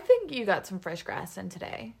 literally. I think you got some fresh grass in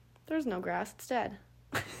today. There's no grass. It's dead.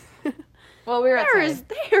 Well, we were outside.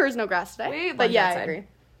 There is no grass today. But yeah, outside. I agree.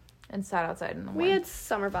 And sat outside in the wind. We had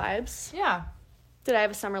summer vibes. Yeah. Did I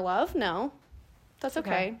have a summer love? No. That's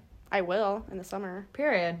okay. I will in the summer.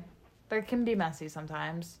 Period. There can be messy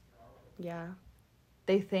sometimes. Yeah.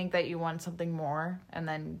 They think that you want something more, and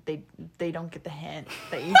then they don't get the hint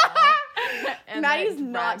that you don't. Maddie's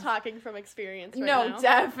not talking from experience right now. No,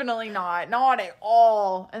 definitely not. Not at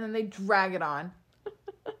all. And then they drag it on.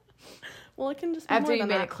 Well, it can just be after you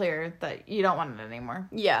made it clear that you don't want it anymore.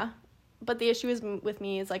 Yeah. But the issue is with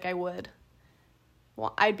me is, like, I'd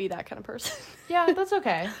be that kind of person. Yeah, that's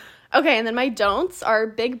okay. Okay, and then my don'ts are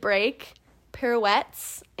big break,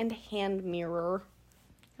 pirouettes, and hand mirror.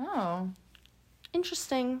 Oh.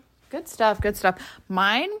 Interesting. Good stuff.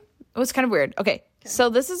 Mine was kind of weird. Okay, so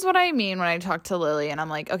this is what I mean when I talk to Lily, and I'm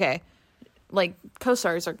like, okay, like,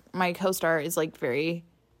 my co-star is, like, very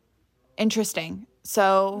interesting.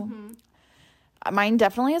 So, mine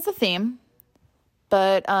definitely has a theme,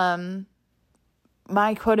 but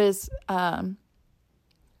my quote is,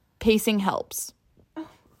 pacing helps. Oh.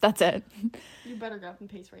 That's it. You better grab and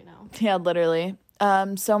pace right now. Yeah, literally.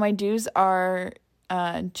 So my do's are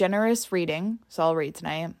generous reading, so I'll read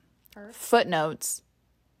tonight. Footnotes.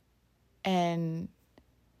 And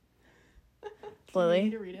Lily? You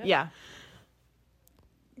need to read it? Yeah.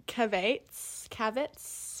 Cavates.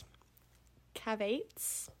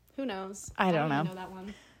 Who knows? I don't know. Know that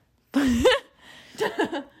one.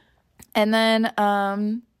 And then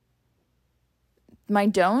my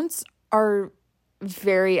don'ts are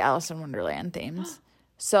very Alice in Wonderland themes.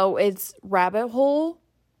 So it's rabbit hole,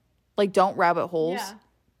 like don't rabbit holes,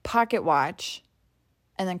 pocket watch,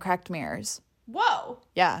 and then cracked mirrors. Whoa.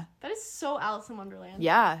 Yeah. That is so Alice in Wonderland.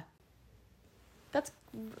 Yeah. That's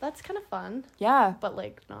kind of fun. Yeah. But,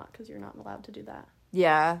 like, not, because you're not allowed to do that.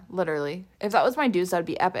 Yeah, literally. If that was my dues, that'd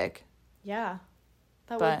be epic. Yeah.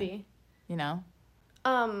 That would be. You know?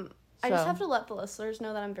 I just have to let the listeners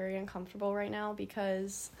know that I'm very uncomfortable right now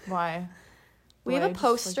because... Why? We have a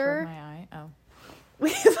poster. My eye? Oh.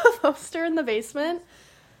 We have a poster in the basement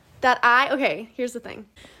that okay, here's the thing.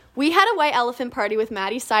 We had a white elephant party with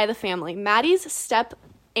Maddie's side of the family. Maddie's step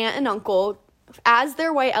aunt and uncle, as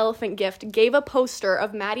their white elephant gift, gave a poster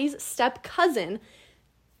of Maddie's step cousin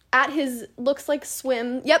at his, looks like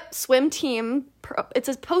swim team. It's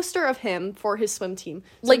a poster of him for his swim team.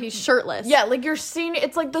 So like he's shirtless. Yeah, like your senior,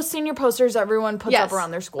 it's like those senior posters everyone puts up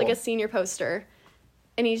around their school. Like a senior poster.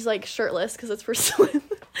 And he's like shirtless because it's for swim.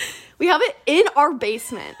 We have it in our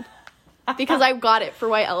basement because I got it for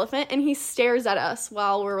White Elephant, and he stares at us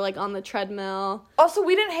while we're like on the treadmill. Also,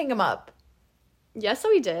 we didn't hang him up. Yes, so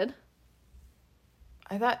we did.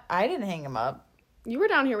 I thought I didn't hang him up. You were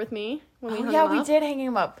down here with me when we hung him up. Yeah, we did hang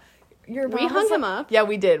him up. We hung him up. Yeah,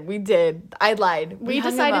 we did. I lied. We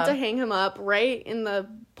decided to hang him up right in the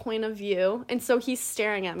point of view, and so he's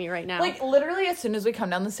staring at me right now. Like, literally, as soon as we come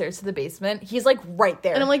down the stairs to the basement, he's, like, right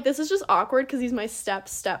there. And I'm like, this is just awkward because he's my step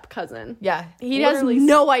cousin. Yeah. He has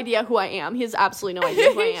no idea who I am. He has absolutely no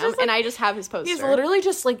idea who I am, and I just have his poster. He's literally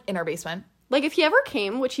just, like, in our basement. Like, if he ever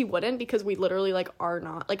came, which he wouldn't because we literally, like, are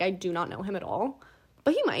not, like, I do not know him at all,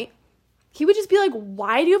 but he might. He would just be like,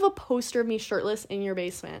 why do you have a poster of me shirtless in your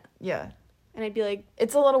basement? Yeah. And I'd be like...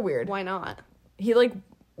 It's a little weird. Why not? He, like...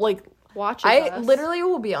 watches us. Literally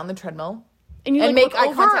will be on the treadmill. And you, like, make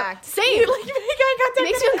eye contact. Same. You, like, make eye contact. It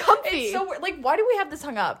makes you uncomfy. It's so weird. Like, why do we have this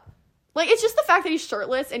hung up? Like, it's just the fact that he's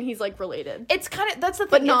shirtless and he's, like, related. It's kind of... That's the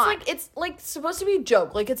thing. But not. It's supposed to be a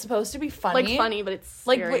joke. Like, it's supposed to be funny. Like, funny, but it's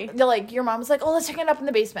scary. Like, your mom's like, oh, let's hang it up in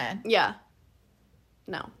the basement. Yeah.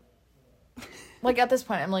 No. Like, at this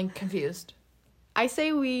point, I'm, like, confused. I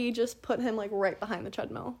say we just put him, like, right behind the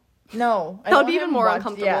treadmill. No. That would be even more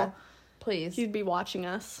uncomfortable. Yeah. Please. He'd be watching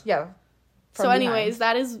us. Yeah. So anyways,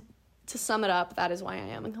 that is, to sum it up, that is why I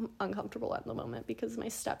am uncomfortable at the moment, because my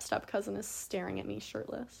step cousin is staring at me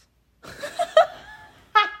shirtless.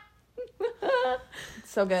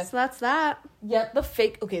 So good. So that's that. Yeah, the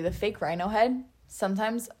fake rhino head.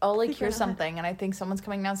 Sometimes I'll, like, hear something, and I think someone's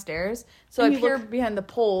coming downstairs. So I peer behind the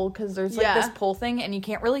pole, because there's, like, this pole thing, and you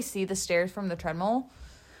can't really see the stairs from the treadmill.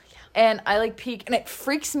 Yeah. And I, like, peek, and it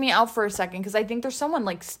freaks me out for a second, because I think there's someone,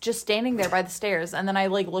 like, just standing there by the stairs, and then I,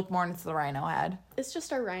 like, look more, and it's the rhino head. It's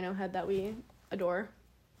just our rhino head that we adore.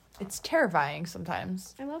 It's terrifying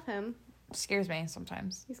sometimes. I love him. It scares me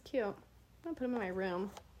sometimes. He's cute. I'm gonna put him in my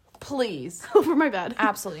room. Please. Over my bed.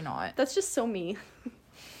 Absolutely not. That's just so me.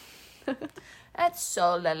 That's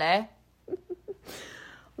so lily.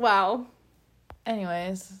 Wow.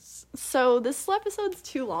 Anyways. So this episode's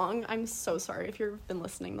too long. I'm so sorry if you've been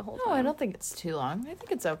listening the whole time. No, I don't think it's too long. I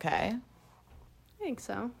think it's okay. I think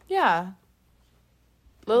so. Yeah.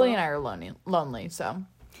 Lily and I are lonely, so.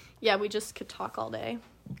 Yeah, we just could talk all day.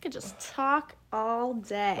 We could just talk all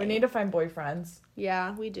day. We need to find boyfriends.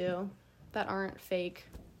 Yeah, we do. That aren't fake.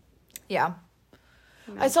 Yeah.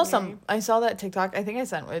 I saw that TikTok. I think I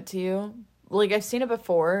sent it to you. Like, I've seen it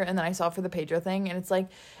before, and then I saw it for the Pedro thing, and it's like,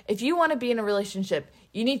 if you want to be in a relationship,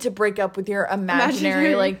 you need to break up with your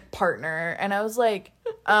imaginary like, partner. And I was like,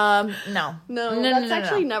 no. No, that's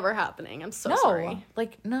actually never happening. I'm so sorry.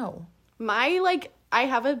 Like, no. My, like, I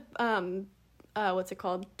have a, what's it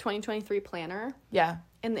called? 2023 planner. Yeah.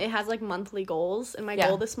 And it has, like, monthly goals. And my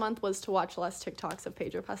goal this month was to watch less TikToks of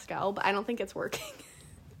Pedro Pascal, but I don't think it's working.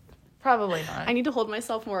 Probably not. I need to hold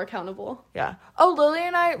myself more accountable. Yeah. Oh, Lily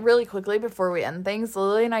and I, really quickly before we end things,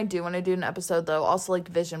 Lily and I do want to do an episode, though, also, like,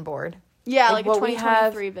 vision board. Yeah, like a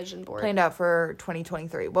 2023 vision board. Planned out for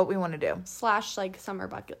 2023. What we want to do. / like, summer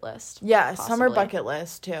bucket list. Yeah, possibly. Summer bucket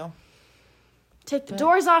list, too. Take the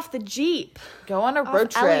doors off the Jeep. Go on a road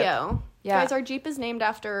trip. Elio. Yeah. Guys, our Jeep is named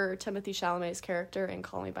after Timothée Chalamet's character in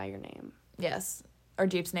Call Me By Your Name. Yes. Our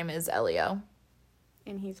Jeep's name is Elio.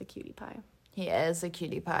 And he's a cutie pie. He is a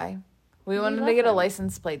cutie pie. We wanted to get a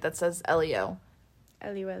license plate that says Elio.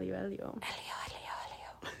 Elio. Elio.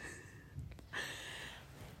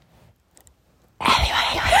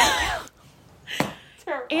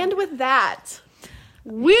 And with that,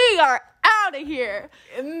 we are out of here.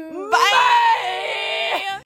 Bye.